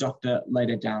 but as a doctor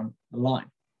later down the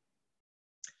line.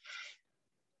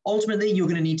 Ultimately, you're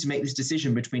going to need to make this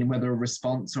decision between whether a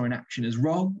response or an action is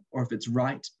wrong, or if it's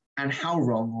right, and how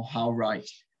wrong or how right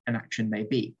an action may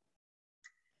be.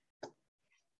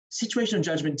 Situational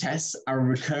judgment tests are a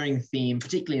recurring theme,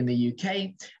 particularly in the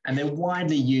UK, and they're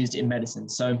widely used in medicine.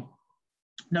 So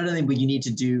not only will you need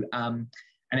to do an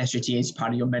SJT as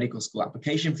part of your medical school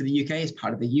application for the UK, as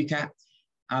part of the UCAT,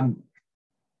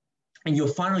 in your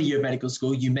final year of medical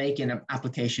school, you make an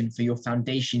application for your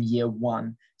foundation year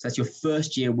 1. So that's your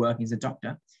first year working as a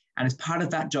doctor. And as part of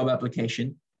that job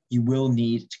application, you will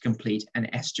need to complete an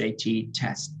SJT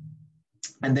test.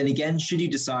 And then again, should you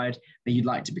decide that you'd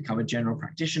like to become a general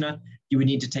practitioner, you would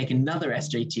need to take another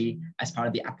SJT as part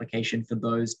of the application for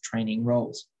those training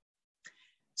roles.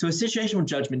 So a situational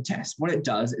judgment test, what it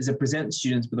does is it presents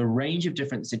students with a range of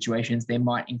different situations they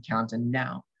might encounter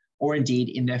now, or indeed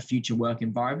in their future work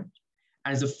environment.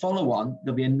 And as a follow-on,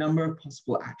 there'll be a number of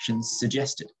possible actions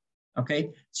suggested. Okay,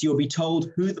 so you'll be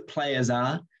told who the players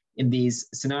are in these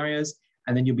scenarios,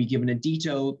 and then you'll be given a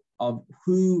detail of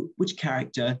which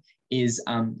character is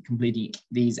completing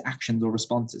these actions or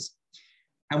responses.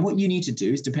 And what you need to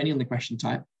do is, depending on the question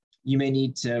type, you may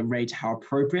need to rate how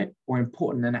appropriate or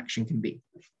important an action can be.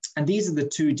 And these are the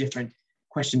two different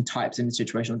question types in the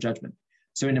situational judgment.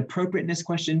 So in appropriateness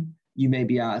question, you may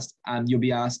be asked, you'll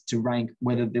be asked to rank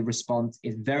whether the response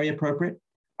is very appropriate,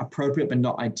 appropriate but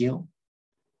not ideal,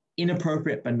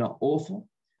 inappropriate but not awful,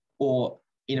 or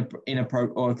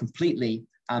inappropriate or completely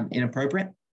inappropriate.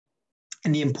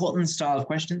 In the important style of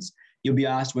questions, you'll be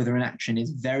asked whether an action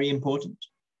is very important,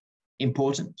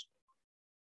 important,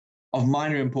 of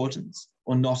minor importance,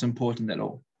 or not important at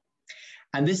all.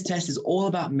 And this test is all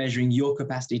about measuring your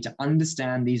capacity to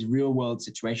understand these real-world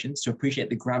situations, to appreciate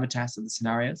the gravitas of the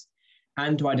scenarios,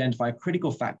 and to identify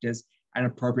critical factors and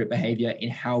appropriate behavior in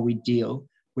how we deal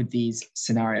with these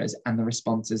scenarios and the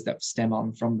responses that stem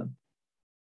on from them.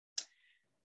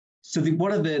 So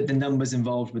what are the numbers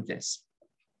involved with this?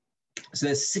 So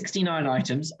there's 69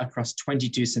 items across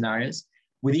 22 scenarios,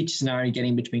 with each scenario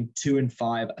getting between 2 and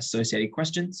 5 associated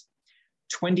questions,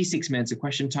 26 minutes of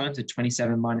question time, so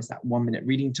 27 minus that 1 minute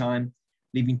reading time,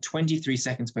 leaving 23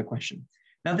 seconds per question.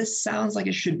 Now, this sounds like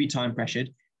it should be time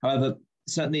pressured. However,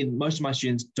 certainly most of my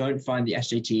students don't find the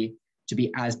SJT to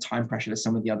be as time pressured as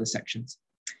some of the other sections.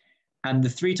 And the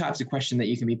 3 types of question that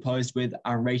you can be posed with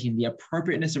are rating the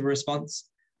appropriateness of a response,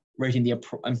 rating the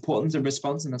importance of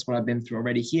response, and that's what I've been through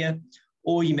already here,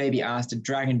 or you may be asked to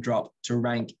drag and drop to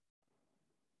rank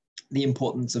the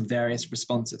importance of various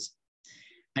responses.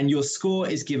 And your score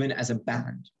is given as a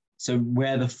band. So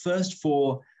where the first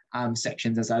 4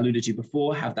 sections, as I alluded to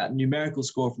before, have that numerical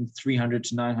score from 300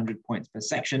 to 900 points per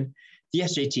section, the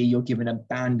SJT, you're given a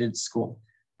banded score.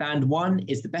 Band 1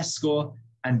 is the best score,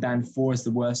 and band 4 is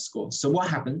the worst score. So what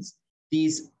happens?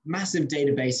 These massive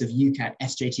database of UCAT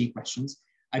SJT questions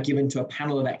are given to a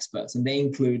panel of experts, and they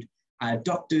include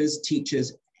doctors,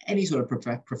 teachers, any sort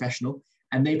of professional,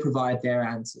 and they provide their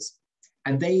answers.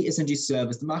 And they essentially serve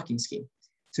as the marking scheme.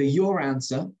 So your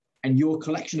answer and your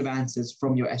collection of answers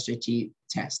from your SJT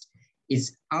test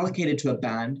is allocated to a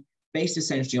band based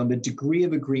essentially on the degree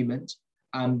of agreement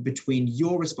between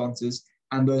your responses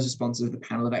and those responses of the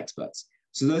panel of experts.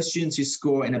 So those students who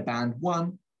score in a band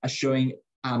 1 are showing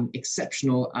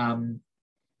exceptional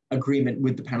agreement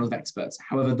with the panel of experts.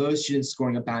 However, those students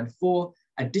scoring a band 4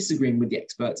 are disagreeing with the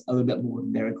experts a little bit more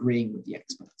than they're agreeing with the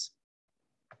experts.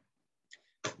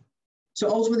 So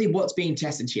ultimately, what's being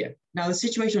tested here? Now, the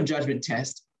situational judgment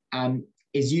test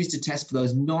is used to test for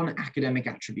those non-academic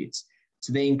attributes.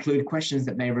 So they include questions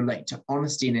that may relate to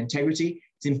honesty and integrity.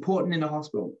 It's important in a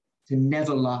hospital to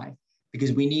never lie,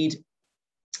 because we need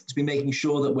to be making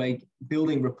sure that we're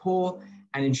building rapport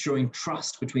and ensuring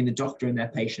trust between the doctor and their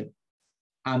patient.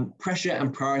 Pressure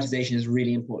and prioritization is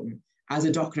really important. As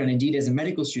a doctor, and indeed as a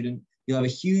medical student, you'll have a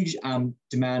huge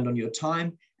demand on your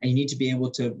time, and you need to be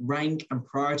able to rank and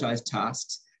prioritize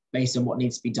tasks based on what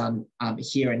needs to be done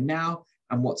here and now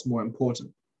and what's more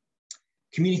important.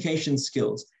 Communication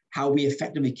skills. how we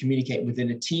effectively communicate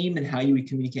within a team and how you would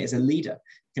communicate as a leader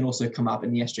can also come up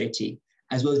in the SJT,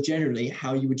 as well as generally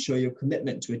how you would show your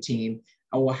commitment to a team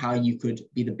or how you could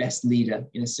be the best leader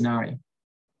in a scenario.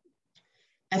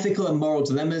 Ethical and moral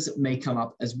dilemmas may come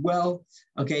up as well.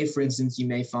 Okay, for instance, you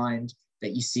may find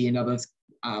that you see another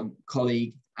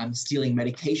colleague stealing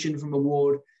medication from a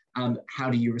ward. How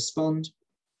do you respond?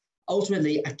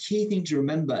 Ultimately, a key thing to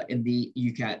remember in the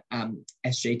UCAT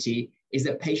SJT is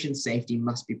that patient safety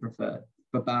must be preserved.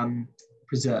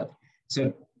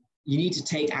 So you need to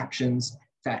take actions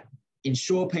that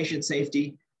ensure patient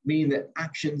safety, meaning that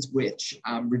actions which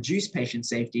reduce patient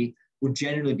safety will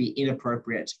generally be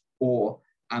inappropriate or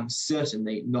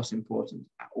certainly not important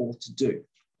at all to do.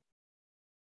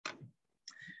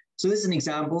 So this is an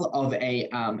example of a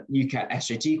UCAT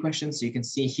SJT question. So you can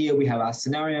see here we have our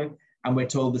scenario, and we're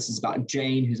told this is about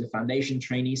Jane, who's a foundation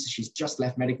trainee. So she's just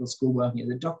left medical school working as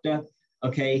a doctor.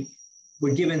 Okay,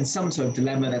 we're given some sort of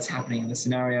dilemma that's happening in the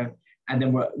scenario, and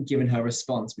then we're given her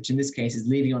response, which in this case is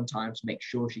leaving on time to make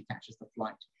sure she catches the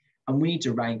flight. And we need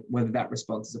to rank whether that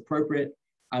response is appropriate.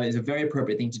 It's a very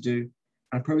appropriate thing to do,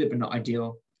 appropriate but not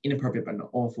ideal, inappropriate but not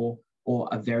awful, or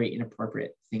a very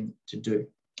inappropriate thing to do.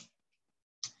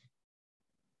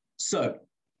 So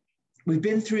we've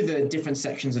been through the different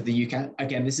sections of the UCAT.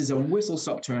 Again, this is a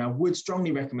whistle-stop tour, and I would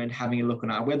strongly recommend having a look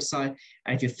on our website.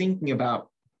 And if you're thinking about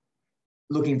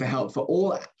looking for help for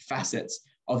all facets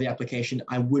of the application,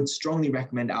 I would strongly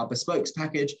recommend our Bespokes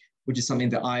package, which is something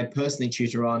that I personally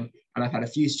tutor on, and I've had a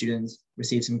few students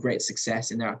receive some great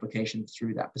success in their application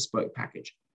through that bespoke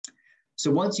package. So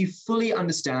once you fully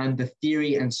understand the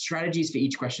theory and strategies for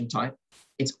each question type,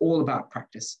 it's all about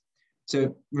practice.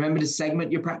 So remember to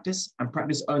segment your practice and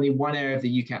practice only one area of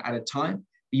the UCAT at a time.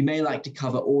 You may like to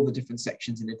cover all the different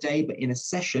sections in a day, but in a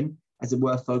session, as it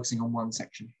were, focusing on one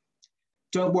section.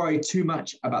 Don't worry too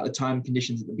much about the time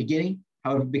conditions at the beginning.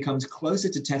 However, it becomes closer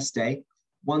to test day.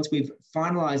 Once we've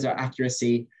finalized our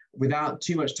accuracy without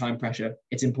too much time pressure,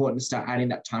 it's important to start adding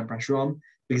that time pressure on,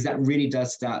 because that really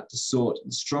does start to sort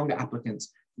the stronger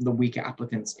applicants from the weaker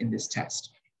applicants in this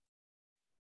test.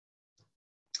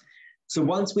 So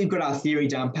once we've got our theory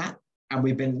down pat, and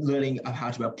we've been learning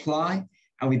how to apply,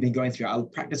 and we've been going through our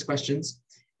practice questions,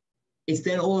 it's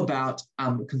then all about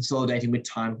consolidating with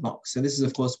timed mocks. So this is,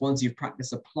 of course, once you've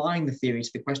practiced applying the theory to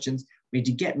the questions, we need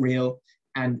to get real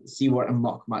and see what a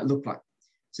mock might look like.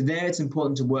 So there, it's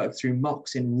important to work through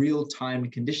mocks in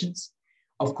real-time conditions.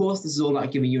 Of course, this is all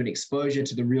about giving you an exposure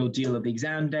to the real deal of the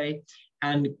exam day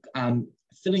and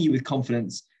filling you with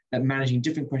confidence that managing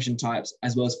different question types,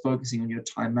 as well as focusing on your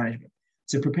time management.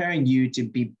 So preparing you to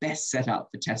be best set up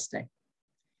for test day.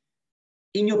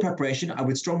 In your preparation, I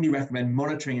would strongly recommend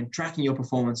monitoring and tracking your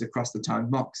performance across the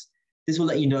timed mocks. This will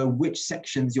let you know which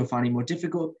sections you're finding more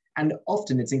difficult, and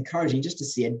often it's encouraging just to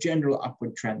see a general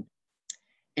upward trend.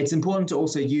 It's important to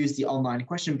also use the online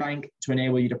question bank to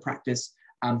enable you to practice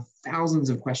thousands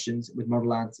of questions with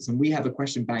model answers. And we have a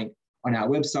question bank on our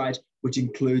website, which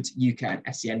includes UCAT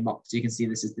and SEN mocks. So you can see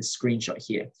this is the screenshot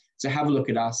here. So have a look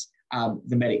at us,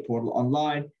 the Medic portal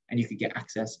online, and you can get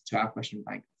access to our question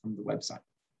bank from the website.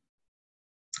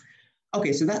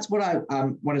 Okay, so that's what I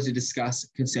wanted to discuss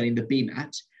concerning the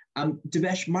BMAT.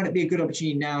 Devesh, might it be a good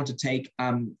opportunity now to take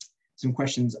some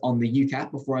questions on the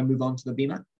UCAT before I move on to the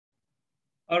BMAT?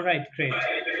 All right, great.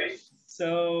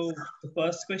 So the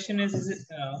first question is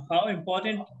how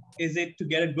important is it to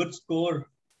get a good score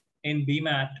in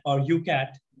BMAT or UCAT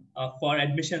for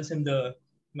admissions in the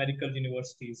medical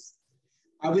universities?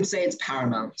 I would say it's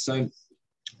paramount. So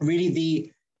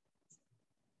really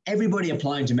everybody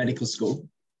applying to medical school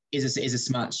is a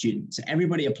smart student. So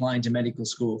everybody applying to medical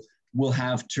school will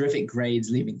have terrific grades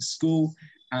leaving school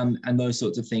and those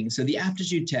sorts of things. So the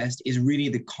aptitude test is really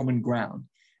the common ground.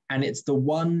 And it's the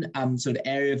one sort of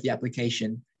area of the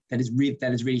application that is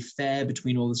really fair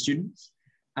between all the students.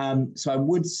 So I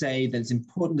would say that it's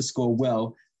important to score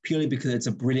well purely because it's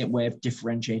a brilliant way of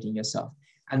differentiating yourself.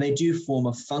 And they do form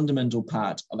a fundamental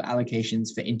part of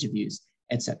allocations for interviews,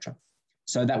 etc.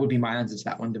 So that would be my answer to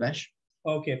that one, Devesh.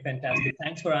 Okay, fantastic.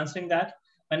 Thanks for answering that.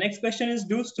 My next question is,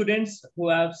 do students who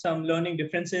have some learning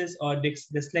differences or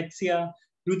dyslexia,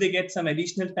 do they get some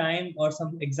additional time or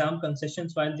some exam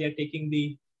concessions while they are taking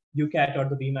the UCAT or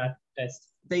the BMAT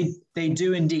test? They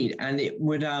do indeed. And it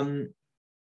would,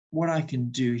 what I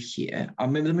can do here,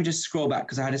 maybe let me just scroll back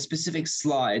because I had a specific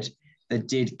slide that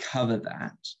did cover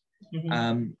that.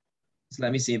 Mm-hmm. So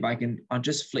let me see if I'll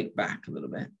just flick back a little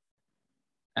bit.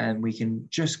 And we can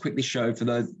just quickly show for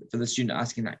the student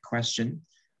asking that question,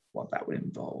 what that would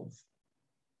involve.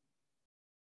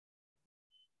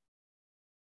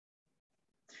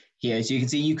 here. So you can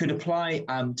see you could apply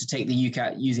to take the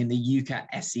UCAT using the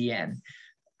UCAT SEN.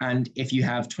 And if you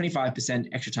have 25%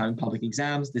 extra time in public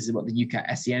exams, this is what the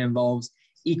UCAT SEN involves.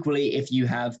 Equally, if you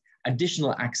have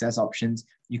additional access options,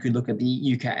 you could look at the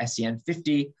UCAT SEN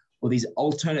 50 or these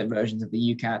alternate versions of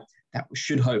the UCAT that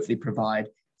should hopefully provide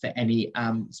for any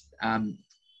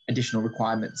additional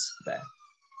requirements there.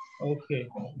 Okay,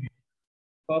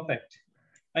 perfect.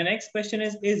 My next question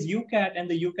is UCAT and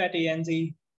the UCAT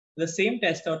ANZ the same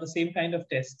test or the same kind of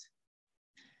test?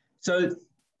 So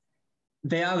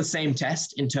they are the same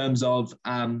test in terms of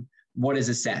what is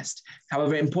assessed.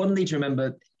 However, importantly to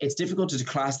remember, it's difficult to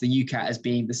class the UCAT as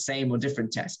being the same or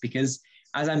different test because,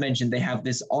 as I mentioned, they have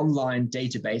this online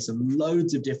database of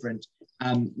loads of different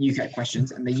UCAT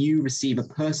questions, and then you receive a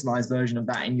personalized version of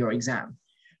that in your exam.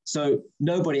 So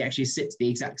nobody actually sits the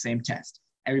exact same test.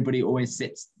 Everybody always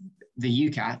sits the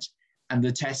UCAT, and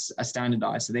the tests are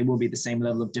standardized, so they will be the same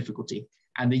level of difficulty.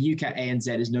 And the UCAT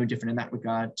ANZ is no different in that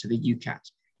regard to the UCAT,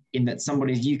 in that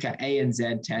somebody's UCAT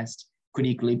ANZ test could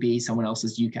equally be someone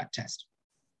else's UCAT test.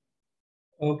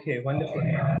 Okay, wonderful.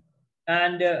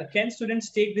 And can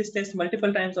students take this test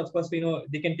multiple times? Of course, we know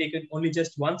they can take it only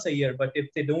just once a year, but if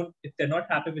they're not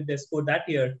happy with their score that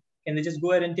year, can they just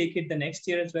go ahead and take it the next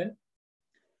year as well?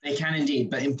 They can indeed,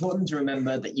 but important to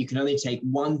remember that you can only take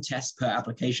one test per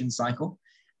application cycle,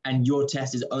 and your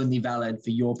test is only valid for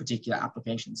your particular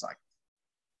application cycle.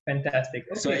 Fantastic.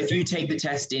 Okay. So if you take the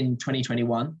test in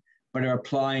 2021, but are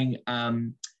applying, are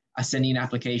sending an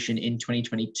application in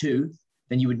 2022,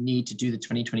 then you would need to do the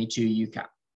 2022 UCAT.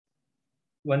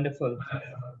 Wonderful.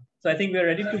 So I think we're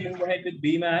ready to move ahead with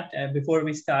BMAT before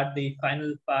we start the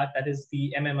final part, that is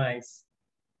the MMIs.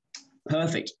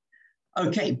 Perfect.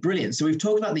 Okay, brilliant. So we've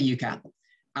talked about the UCAT.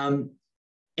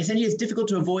 Essentially, it's difficult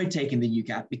to avoid taking the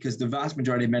UCAT because the vast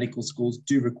majority of medical schools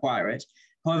do require it.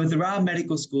 However, there are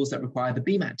medical schools that require the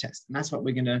BMAT test, and that's what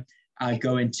we're going to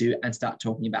go into and start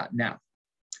talking about now.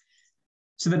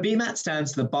 So the BMAT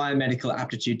stands for the Biomedical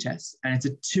Aptitude Test, and it's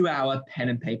a 2-hour pen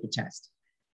and paper test.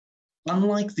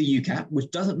 Unlike the UCAT, which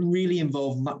doesn't really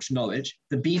involve much knowledge,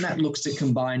 the BMAT looks to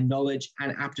combine knowledge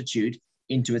and aptitude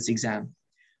into its exam.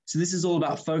 So this is all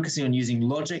about focusing on using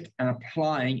logic and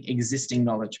applying existing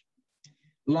knowledge.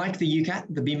 Like the UCAT,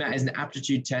 the BMAT is an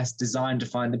aptitude test designed to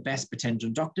find the best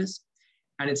potential doctors,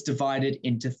 and it's divided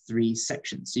into 3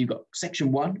 sections. So you've got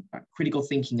section 1, critical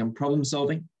thinking and problem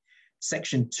solving,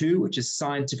 section 2, which is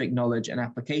scientific knowledge and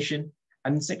application,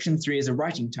 and section 3 is a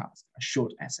writing task, a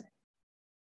short essay.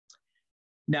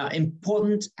 Now,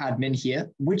 important admin here,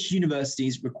 which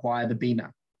universities require the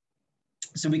BMAT?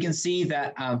 So we can see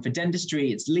that for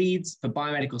dentistry, it's Leeds, for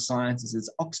biomedical sciences, it's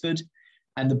Oxford,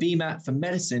 and the BMAT for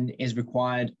medicine is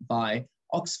required by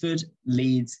Oxford,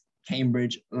 Leeds,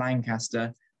 Cambridge,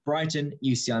 Lancaster, Brighton,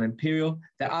 UCL, and Imperial.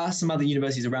 There are some other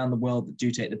universities around the world that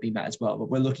do take the BMAT as well, but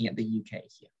we're looking at the UK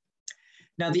here.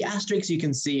 Now, the asterisk you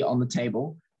can see on the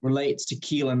table relates to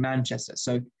Keele and Manchester.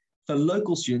 So for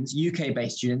local students,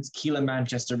 UK-based students, Keele and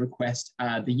Manchester request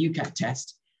the UCAT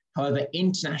test. However,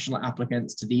 international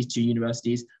applicants to these 2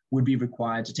 universities would be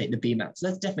required to take the BMAT. So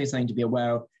that's definitely something to be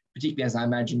aware of, particularly as I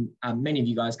imagine many of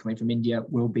you guys coming from India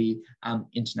will be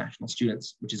international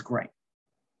students, which is great.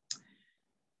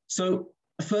 So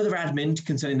further admin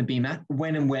concerning the BMAT,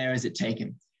 when and where is it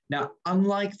taken? Now,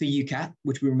 unlike the UCAT,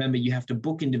 which we remember you have to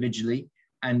book individually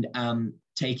and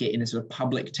take it in a sort of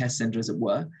public test center, as it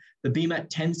were, the BMAT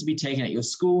tends to be taken at your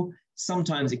school.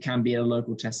 Sometimes it can be at a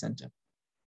local test center.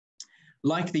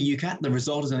 Like the UCAT, the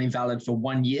result is only valid for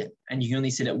 1 year, and you can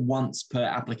only sit it once per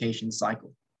application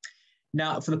cycle.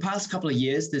 Now, for the past couple of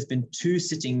years, there's been 2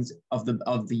 sittings of the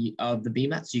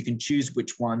BMAT, so you can choose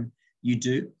which one you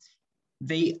do.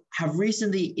 They have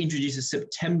recently introduced a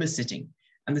September sitting,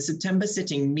 and the September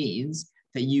sitting means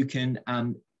that you can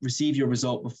receive your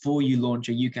result before you launch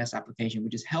a UCAS application,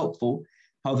 which is helpful.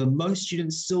 However, most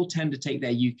students still tend to take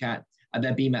their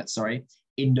their BMAT,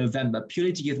 in November,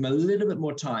 purely to give them a little bit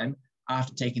more time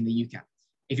after taking the UCAT.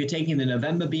 If you're taking the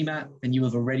November BMAT, then you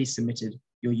have already submitted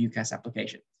your UCAS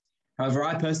application. However,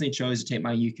 I personally chose to take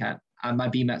my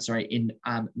BMAT, in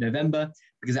November,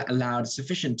 because that allowed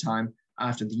sufficient time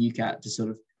after the UCAT to sort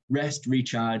of rest,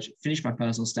 recharge, finish my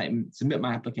personal statement, submit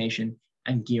my application,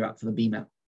 and gear up for the BMAT.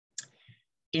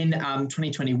 In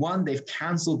 2021, they've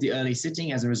cancelled the early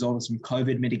sitting as a result of some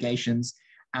COVID mitigations,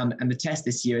 and the test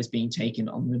this year is being taken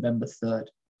on November 3rd.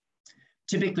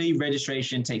 Typically,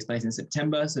 registration takes place in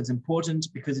September, so it's important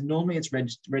because normally it's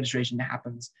registration that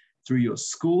happens through your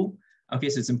school. Okay,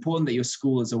 so it's important that your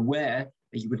school is aware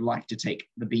that you would like to take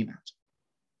the BMAT.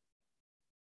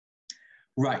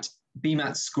 Right,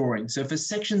 BMAT scoring. So for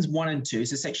sections 1 and 2,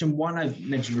 so section 1 I've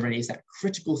mentioned already is that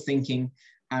critical thinking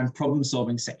and problem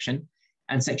solving section.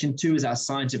 And section 2 is our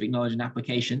scientific knowledge and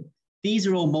application. These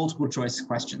are all multiple choice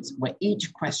questions where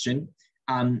each question,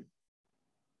 so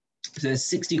there's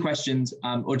 60 questions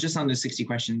or just under 60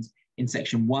 questions in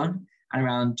section 1 and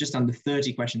around just under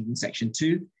 30 questions in section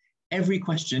 2. Every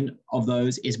question of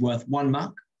those is worth 1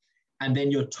 mark. And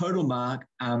then your total mark,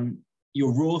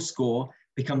 your raw score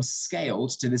becomes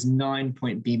scaled to this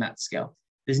 9-point BMAT scale.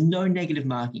 There's no negative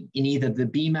marking in either the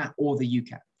BMAT or the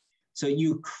UCAT. So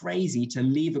you're crazy to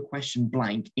leave a question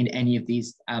blank in any of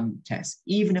these tests,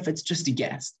 even if it's just a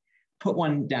guess. Put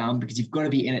one down because you've got to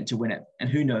be in it to win it. And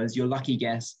who knows, your lucky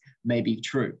guess may be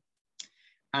true.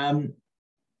 The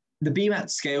BMAT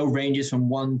scale ranges from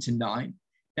 1 to 9.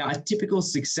 Now, a typical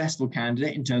successful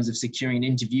candidate in terms of securing an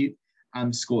interview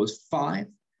scores 5.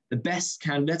 The best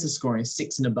candidates are scoring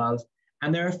 6 and above,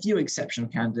 and there are a few exceptional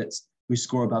candidates who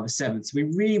score above a 7. So we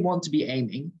really want to be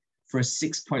aiming for a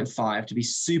 6.5 to be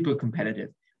super competitive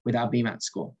with our BMAT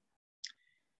score.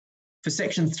 For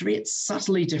section 3, it's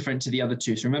subtly different to the other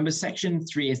two. So remember, section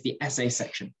 3 is the essay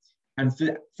section. And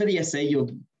for the essay, you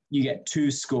get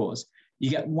 2 scores. You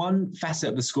get one facet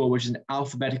of the score, which is an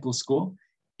alphabetical score,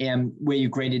 where you're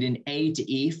graded in A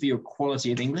to E for your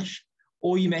quality of English,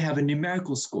 or you may have a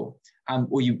numerical score,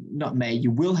 you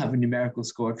will have a numerical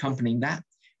score accompanying that,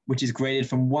 which is graded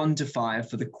from 1 to 5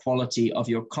 for the quality of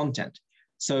your content.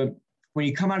 So when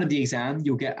you come out of the exam,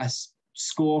 you'll get a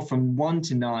score from 1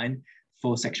 to 9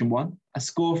 for section 1, a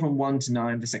score from 1 to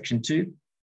 9 for section 2,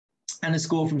 and a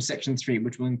score from section 3,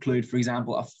 which will include, for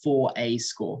example, a 4A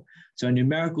score. So a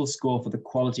numerical score for the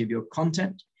quality of your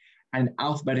content, and an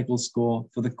alphabetical score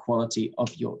for the quality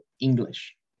of your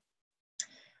English.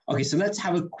 Okay, so let's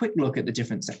have a quick look at the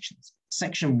different sections.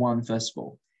 Section 1, first of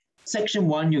all. Section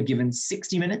 1, you're given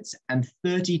 60 minutes and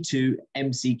 32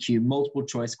 MCQ, multiple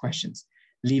choice questions,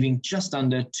 leaving just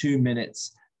under 2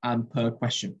 minutes per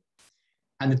question.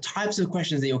 And the types of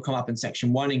questions that will come up in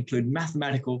section 1 include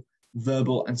mathematical,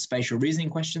 verbal, and spatial reasoning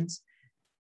questions.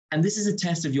 And this is a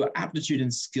test of your aptitude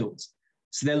and skills.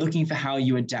 So they're looking for how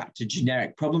you adapt to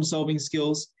generic problem-solving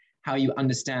skills, how you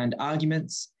understand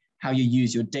arguments, how you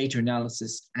use your data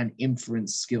analysis and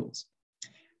inference skills.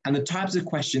 And the types of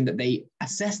question that they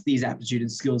assess these aptitude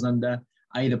and skills under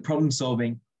are either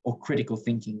problem-solving or critical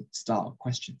thinking style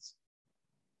questions.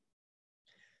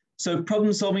 So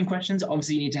problem-solving questions,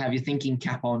 obviously you need to have your thinking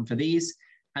cap on for these,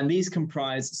 and these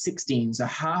comprise 16, so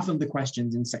half of the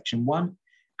questions in section 1.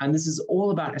 And this is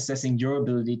all about assessing your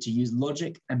ability to use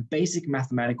logic and basic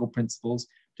mathematical principles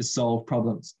to solve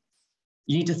problems.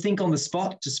 You need to think on the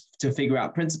spot to figure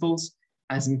out principles,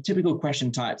 and some typical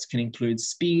question types can include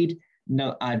speed,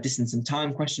 distance and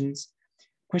time questions,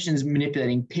 questions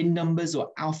manipulating pin numbers or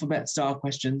alphabet style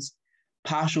questions,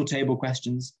 partial table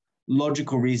questions,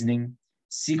 logical reasoning,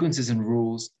 sequences and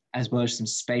rules, as well as some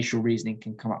spatial reasoning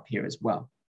can come up here as well.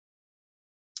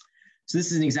 So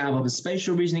this is an example of a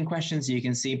spatial reasoning question. So you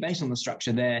can see based on the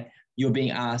structure there, you're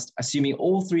being asked, assuming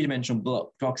all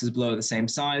 3-dimensional boxes below are the same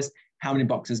size, how many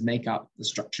boxes make up the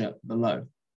structure below?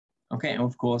 Okay, and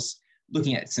of course,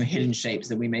 looking at some hidden shapes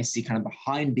that we may see kind of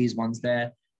behind these ones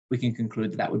there, we can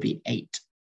conclude that that would be 8.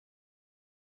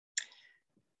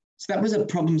 So that was a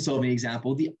problem-solving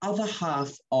example. The other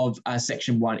half of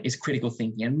section 1 is critical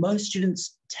thinking, and most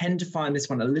students tend to find this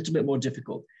one a little bit more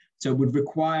difficult. So it would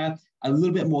require a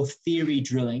little bit more theory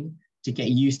drilling to get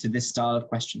used to this style of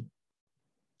question.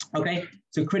 Okay,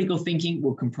 so critical thinking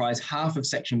will comprise half of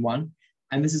section 1,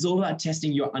 and this is all about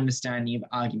testing your understanding of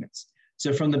arguments.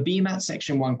 So from the BMAT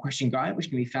section 1 question guide, which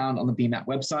can be found on the BMAT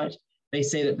website, they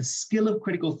say that the skill of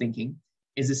critical thinking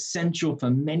is essential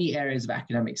for many areas of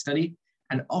academic study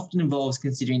and often involves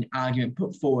considering an argument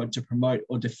put forward to promote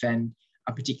or defend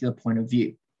a particular point of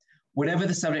view. Whatever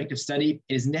the subject of study,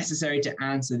 it is necessary to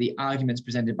answer the arguments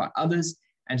presented by others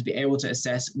and to be able to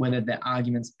assess whether their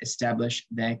arguments establish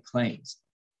their claims.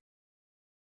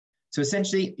 So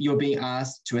essentially, you're being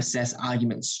asked to assess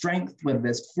argument strength, whether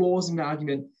there's flaws in the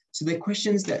argument. So they're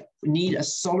questions that need a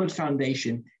solid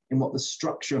foundation in what the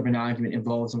structure of an argument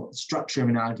involves and what the structure of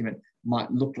an argument might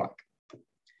look like.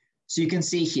 So you can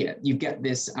see here, you get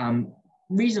this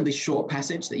reasonably short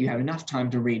passage that you have enough time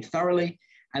to read thoroughly,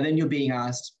 and then you're being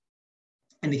asked,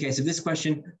 in the case of this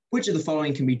question, which of the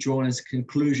following can be drawn as a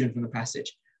conclusion from the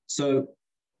passage? So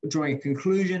drawing a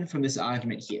conclusion from this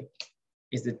argument here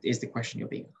is the question you're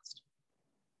being asked.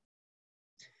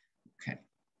 Okay.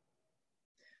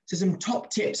 So some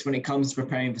top tips when it comes to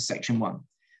preparing for section 1.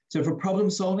 So for problem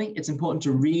solving, it's important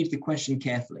to read the question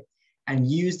carefully and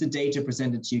use the data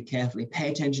presented to you carefully.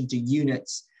 Pay attention to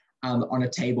units on a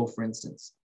table, for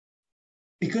instance.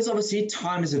 Because obviously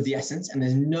time is of the essence and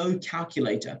there's no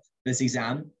calculator for this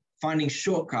exam, finding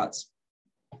shortcuts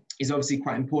is obviously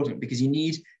quite important because you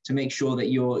need to make sure that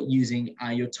you're using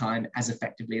your time as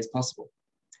effectively as possible.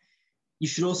 You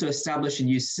should also establish and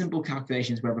use simple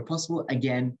calculations wherever possible.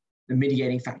 Again, the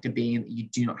mitigating factor being that you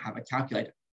do not have a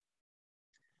calculator.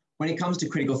 When it comes to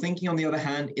critical thinking, on the other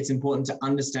hand, it's important to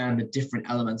understand the different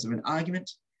elements of an argument.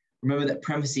 Remember that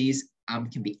premises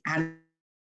can be added,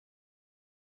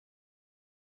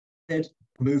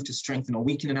 removed to strengthen or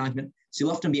weaken an argument. So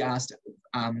you'll often be asked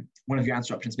one of your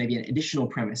answer options, maybe an additional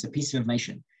premise, a piece of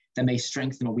information that may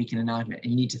strengthen or weaken an argument.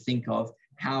 And you need to think of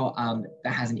how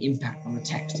that has an impact on the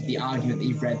text of the argument that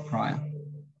you've read prior.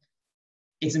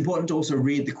 It's important to also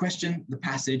read the question, the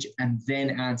passage, and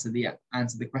then answer the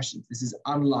questions. This is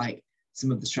unlike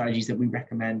some of the strategies that we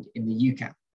recommend in the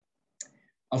UCAT.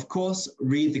 Of course,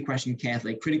 read the question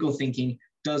carefully. Critical thinking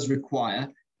does require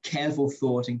careful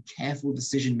thought and careful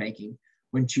decision-making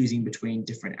when choosing between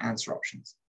different answer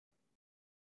options.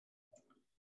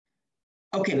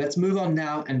 Okay, let's move on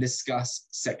now and discuss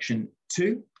section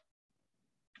 2.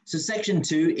 So section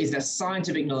 2 is the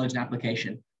scientific knowledge and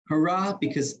application. Hurrah,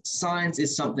 because science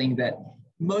is something that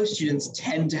most students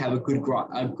tend to have a good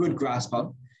grasp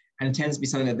of, and it tends to be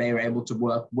something that they are able to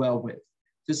work well with.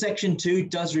 So section 2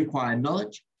 does require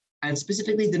knowledge, and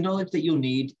specifically the knowledge that you'll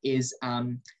need is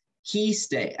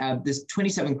there's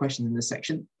 27 questions in this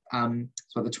section.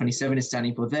 That's what the 27 is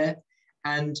standing for there.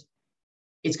 And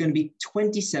it's going to be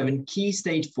 27 key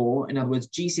stage 4, in other words,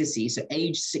 GCSE, so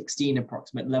age 16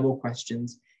 approximate level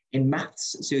questions in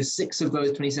maths. So 6 of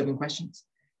those 27 questions.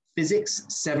 Physics,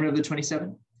 7 of the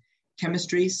 27.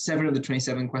 Chemistry, 7 of the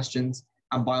 27 questions.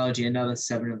 And biology, another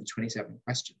 7 of the 27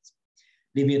 questions.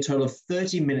 Leaving a total of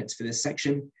 30 minutes for this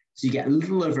section. So you get a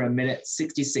little over a minute,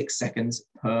 66 seconds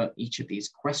per each of these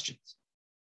questions.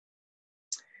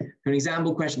 An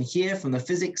example question here from the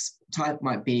physics type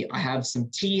might be, I have some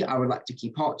tea I would like to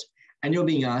keep hot, and you're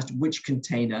being asked which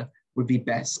container would be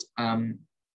best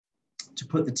to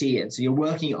put the tea in. So you're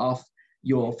working off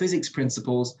your physics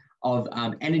principles of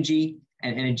energy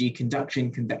and energy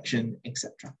conduction, convection,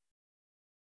 etc.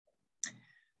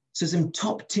 So some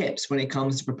top tips when it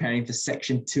comes to preparing for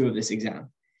section 2 of this exam.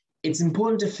 It's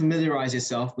important to familiarize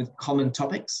yourself with common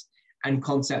topics and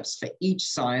concepts for each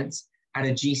science at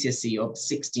a GCSE of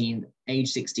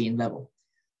age 16 level.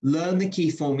 Learn the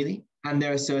key formulae and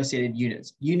their associated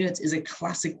units. Units is a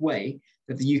classic way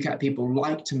that the UCAT people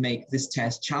like to make this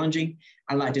test challenging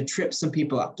and like to trip some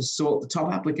people up to sort the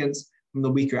top applicants from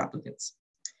the weaker applicants.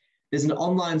 There's an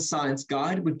online science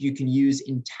guide which you can use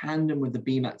in tandem with the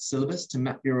BMAT syllabus to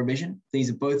map your revision. These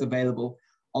are both available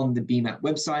on the BMAT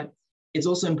website. It's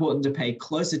also important to pay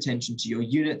close attention to your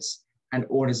units and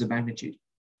orders of magnitude.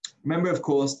 Remember, of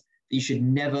course, that you should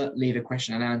never leave a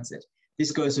question unanswered.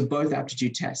 This goes for both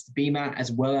aptitude tests, the BMAT,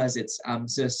 as well as its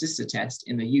sister test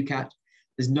in the UCAT.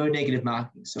 There's no negative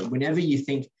marking. So whenever you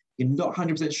think you're not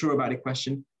 100% sure about a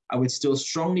question, I would still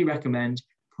strongly recommend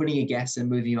putting a guess and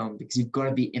moving on because you've got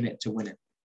to be in it to win it.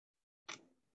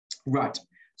 Right,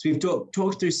 so we've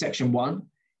talked through section 1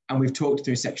 and we've talked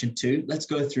through section 2. Let's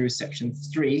go through section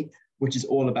 3, which is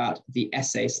all about the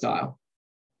essay style.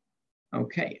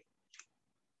 Okay.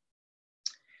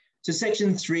 So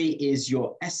section 3 is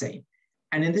your essay.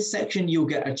 And in this section, you'll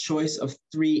get a choice of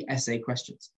 3 essay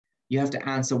questions. You have to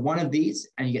answer one of these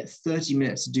and you get 30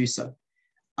 minutes to do so.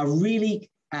 A really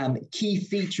key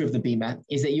feature of the BMAT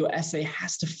is that your essay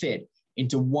has to fit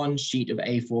into one sheet of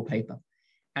A4 paper.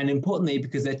 And importantly,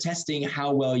 because they're testing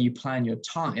how well you plan your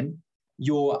time,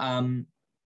 you're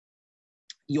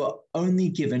only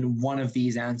given one of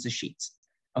these answer sheets.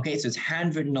 Okay, so it's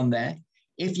handwritten on there.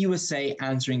 If you were, say,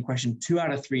 answering question 2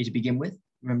 out of 3 to begin with,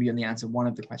 remember you only answer one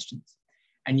of the questions,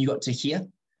 and you got to here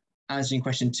answering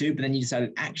question 2, but then you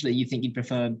decided actually you think you'd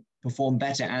perform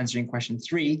better answering question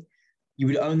 3, you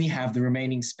would only have the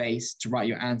remaining space to write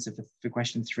your answer for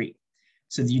question 3.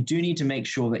 So you do need to make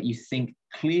sure that you think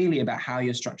clearly about how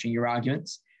you're structuring your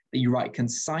arguments, that you write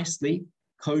concisely,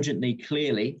 cogently,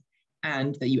 clearly,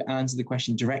 and that you answer the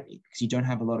question directly because you don't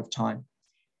have a lot of time.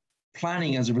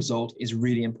 Planning as a result is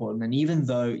really important. And even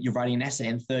though you're writing an essay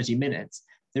in 30 minutes,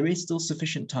 there is still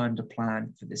sufficient time to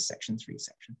plan for this section 3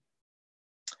 section.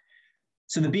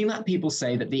 So the BMAT people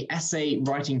say that the essay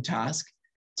writing task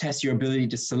tests your ability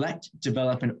to select,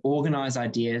 develop, and organize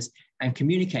ideas and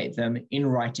communicate them in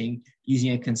writing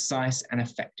using a concise and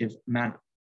effective manner.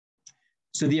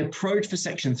 So the approach for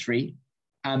section 3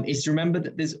 is to remember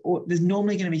that there's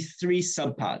normally going to be 3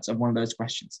 subparts of one of those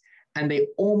questions, and they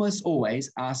almost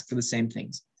always ask for the same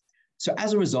things. So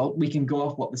as a result, we can go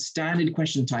off what the standard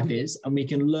question type is, and we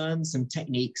can learn some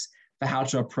techniques for how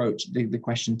to approach the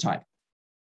question type.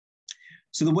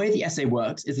 So the way the essay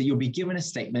works is that you'll be given a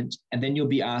statement and then you'll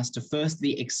be asked to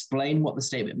firstly explain what the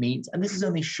statement means. And this is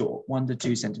only short, 1 to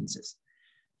 2 sentences.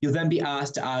 You'll then be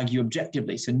asked to argue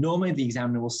objectively. So normally the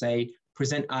examiner will say,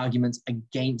 present arguments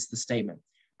against the statement.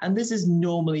 And this is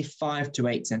normally 5 to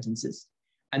 8 sentences.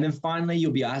 And then finally,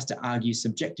 you'll be asked to argue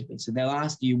subjectively. So they'll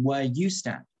ask you where you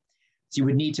stand. So you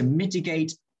would need to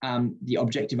mitigate the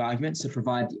objective argument, so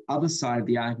provide the other side of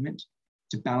the argument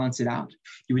to balance it out.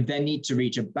 You would then need to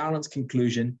reach a balanced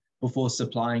conclusion before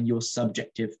supplying your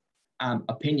subjective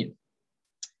opinion.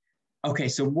 Okay,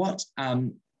 so what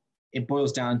it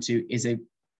boils down to is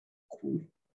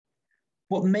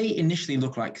what may initially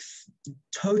look like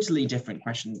totally different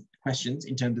questions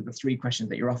in terms of the 3 questions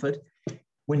that you're offered.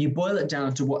 When you boil it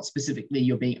down to what specifically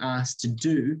you're being asked to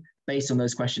do based on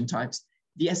those question types,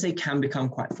 the essay can become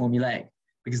quite formulaic,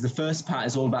 because the first part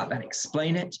is all about that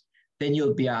explain it, then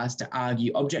you'll be asked to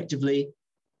argue objectively,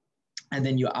 and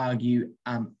then you argue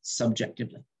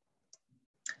subjectively.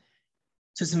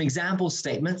 So some example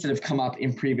statements that have come up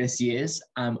in previous years,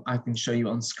 I can show you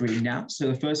on screen now. So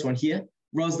the first one here,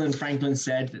 Rosalind Franklin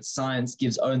said that science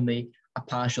gives only a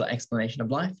partial explanation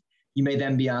of life. You may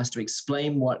then be asked to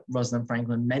explain what Rosalind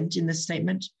Franklin meant in this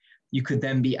statement. You could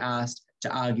then be asked to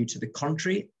argue to the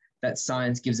contrary, that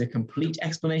science gives a complete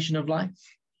explanation of life.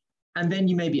 And then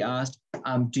you may be asked,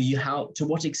 to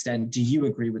what extent do you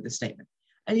agree with the statement?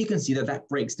 And you can see that that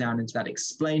breaks down into that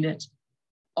explain it,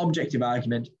 objective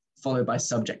argument, followed by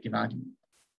subjective argument.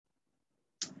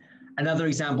 Another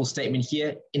example statement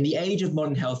here, in the age of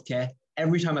modern healthcare,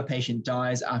 every time a patient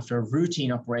dies after a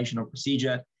routine operation or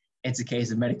procedure, it's a case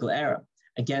of medical error.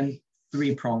 Again,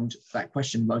 3-pronged, that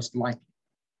question most likely.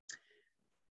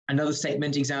 Another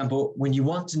statement example, when you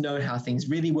want to know how things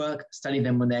really work, study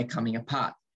them when they're coming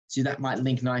apart. So that might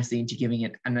link nicely into giving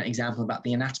it an example about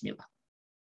the anatomy of that.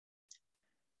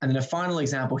 And then a final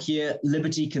example here,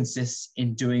 liberty consists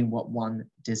in doing what one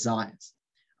desires.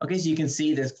 Okay, so you can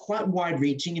see there's quite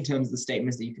wide-reaching in terms of the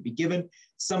statements that you could be given.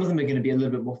 Some of them are going to be a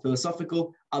little bit more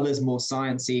philosophical, others more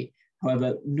sciencey.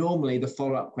 However, normally the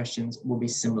follow-up questions will be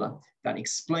similar. That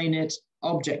explain it,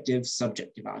 objective,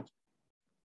 subjective argument.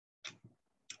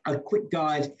 A quick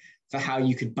guide for how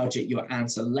you could budget your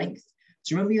answer length.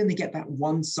 So remember, you only get that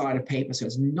 1 side of paper, so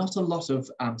it's not a lot of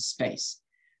space.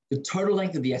 The total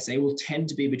length of the essay will tend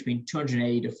to be between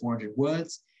 280 to 400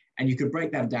 words, and you could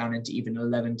break that down into even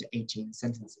 11 to 18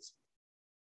 sentences.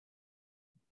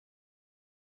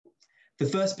 The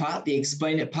first part, the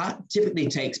explain it part, typically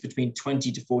takes between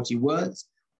 20 to 40 words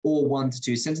or 1 to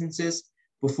 2 sentences,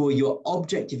 before your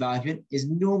objective argument is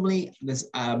normally this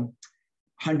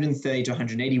 130 to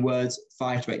 180 words,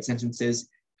 5 to 8 sentences,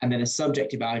 and then a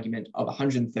subjective argument of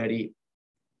 180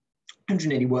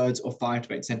 words or 5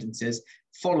 to 8 sentences,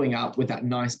 following up with that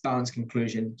nice balanced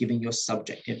conclusion, giving your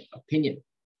subjective opinion.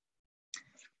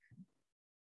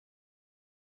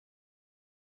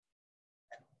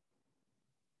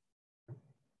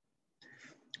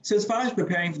 So as far as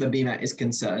preparing for the BMAT is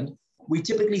concerned, we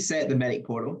typically say at the Medic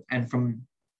Portal, and from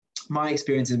my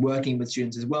experience in working with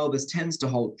students as well, this tends to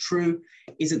hold true,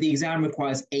 is that the exam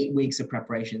requires 8 weeks of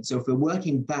preparation. So if we're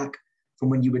working back from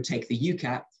when you would take the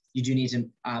UCAT, you do need to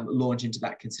launch into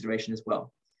that consideration as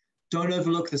well. Don't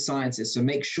overlook the sciences. So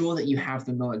make sure that you have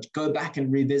the knowledge. Go back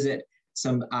and revisit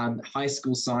some high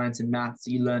school science and maths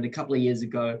that you learned a couple of years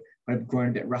ago but have grown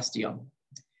a bit rusty on.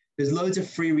 There's loads of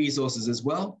free resources as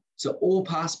well. So all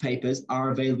past papers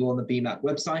are available on the BMAT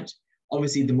website.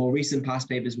 Obviously, the more recent past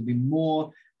papers will be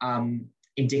more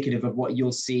indicative of what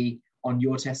you'll see on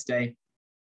your test day.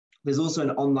 There's also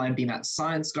an online BMAT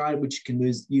science guide, which you can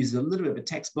use a little bit of a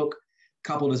textbook,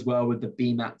 coupled as well with the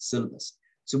BMAT syllabus.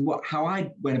 So how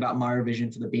I went about my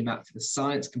revision for the BMAT, for the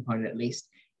science component at least,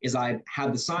 is I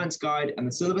had the science guide and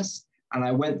the syllabus, and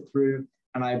I went through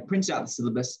and I printed out the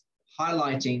syllabus,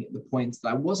 highlighting the points that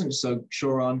I wasn't so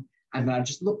sure on, and then I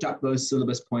just looked up those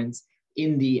syllabus points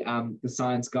in the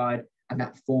science guide, and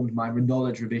that formed my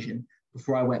knowledge revision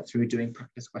before I went through doing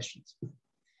practice questions.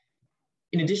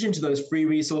 In addition to those free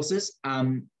resources,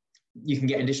 you can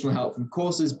get additional help from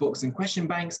courses, books, and question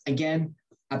banks. Again,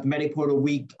 at the Medic Portal,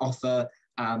 we offer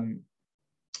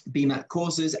BMAT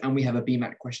courses, and we have a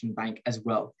BMAT question bank as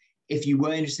well. If you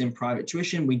were interested in private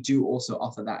tuition, we do also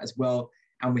offer that as well.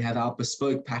 And we have our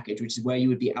bespoke package, which is where you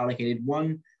would be allocated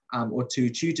 1 or 2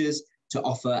 tutors to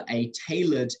offer a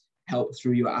tailored help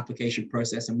through your application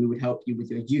process. And we would help you with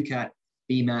your UCAT,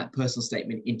 BMAT, personal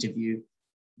statement, interview,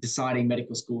 deciding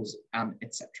medical schools,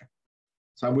 etc.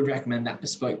 So I would recommend that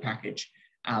bespoke package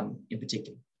in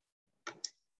particular.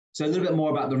 So a little bit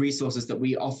more about the resources that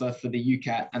we offer for the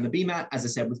UCAT and the BMAT. As I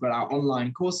said, we've got our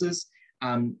online courses,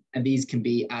 and these can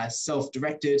be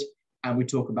self-directed. and we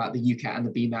talk about the UCAT and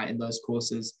the BMAT in those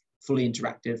courses, fully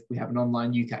interactive. We have an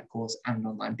online UCAT course and an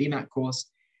online BMAT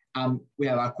course. We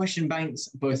have our question banks,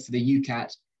 both for the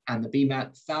UCAT and the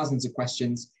BMAT, thousands of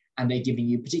questions, and they're giving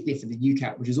you, particularly for the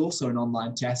UCAT, which is also an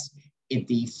online test, if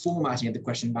the formatting of the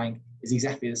question bank is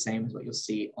exactly the same as what you'll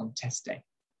see on test day.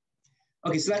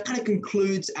 Okay, so that kind of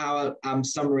concludes our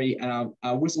summary and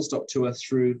our whistle-stop tour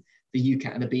through the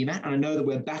UCAT and the BMAT. And I know that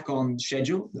we're back on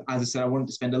schedule. As I said, I wanted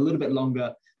to spend a little bit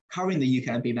longer covering the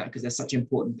UCAT and BMAT because they're such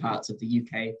important parts of the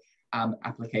UK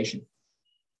application.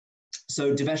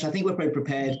 So Devesh, I think we're pretty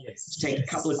prepared to take a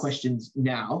couple of questions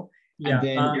now, and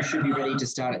then we should be ready to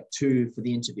start at 2 for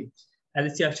the interview.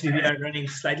 Alicia, actually, we are running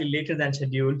slightly later than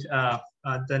scheduled.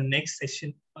 The next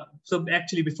session. So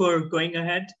actually, before going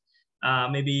ahead,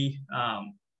 maybe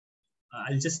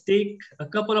I'll just take a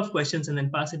couple of questions and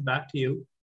then pass it back to you.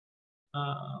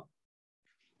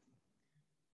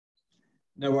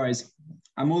 No worries.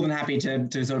 I'm more than happy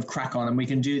to sort of crack on, and we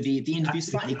can do the interview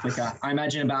slightly quicker. I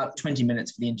imagine about 20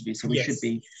 minutes for the interview, so we should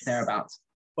be thereabouts.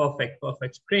 Perfect,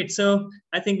 perfect. Great. So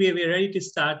I think we're ready to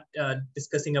start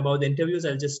discussing about the interviews.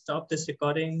 I'll just stop this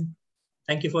recording.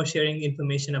 Thank you for sharing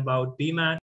information about BMAT.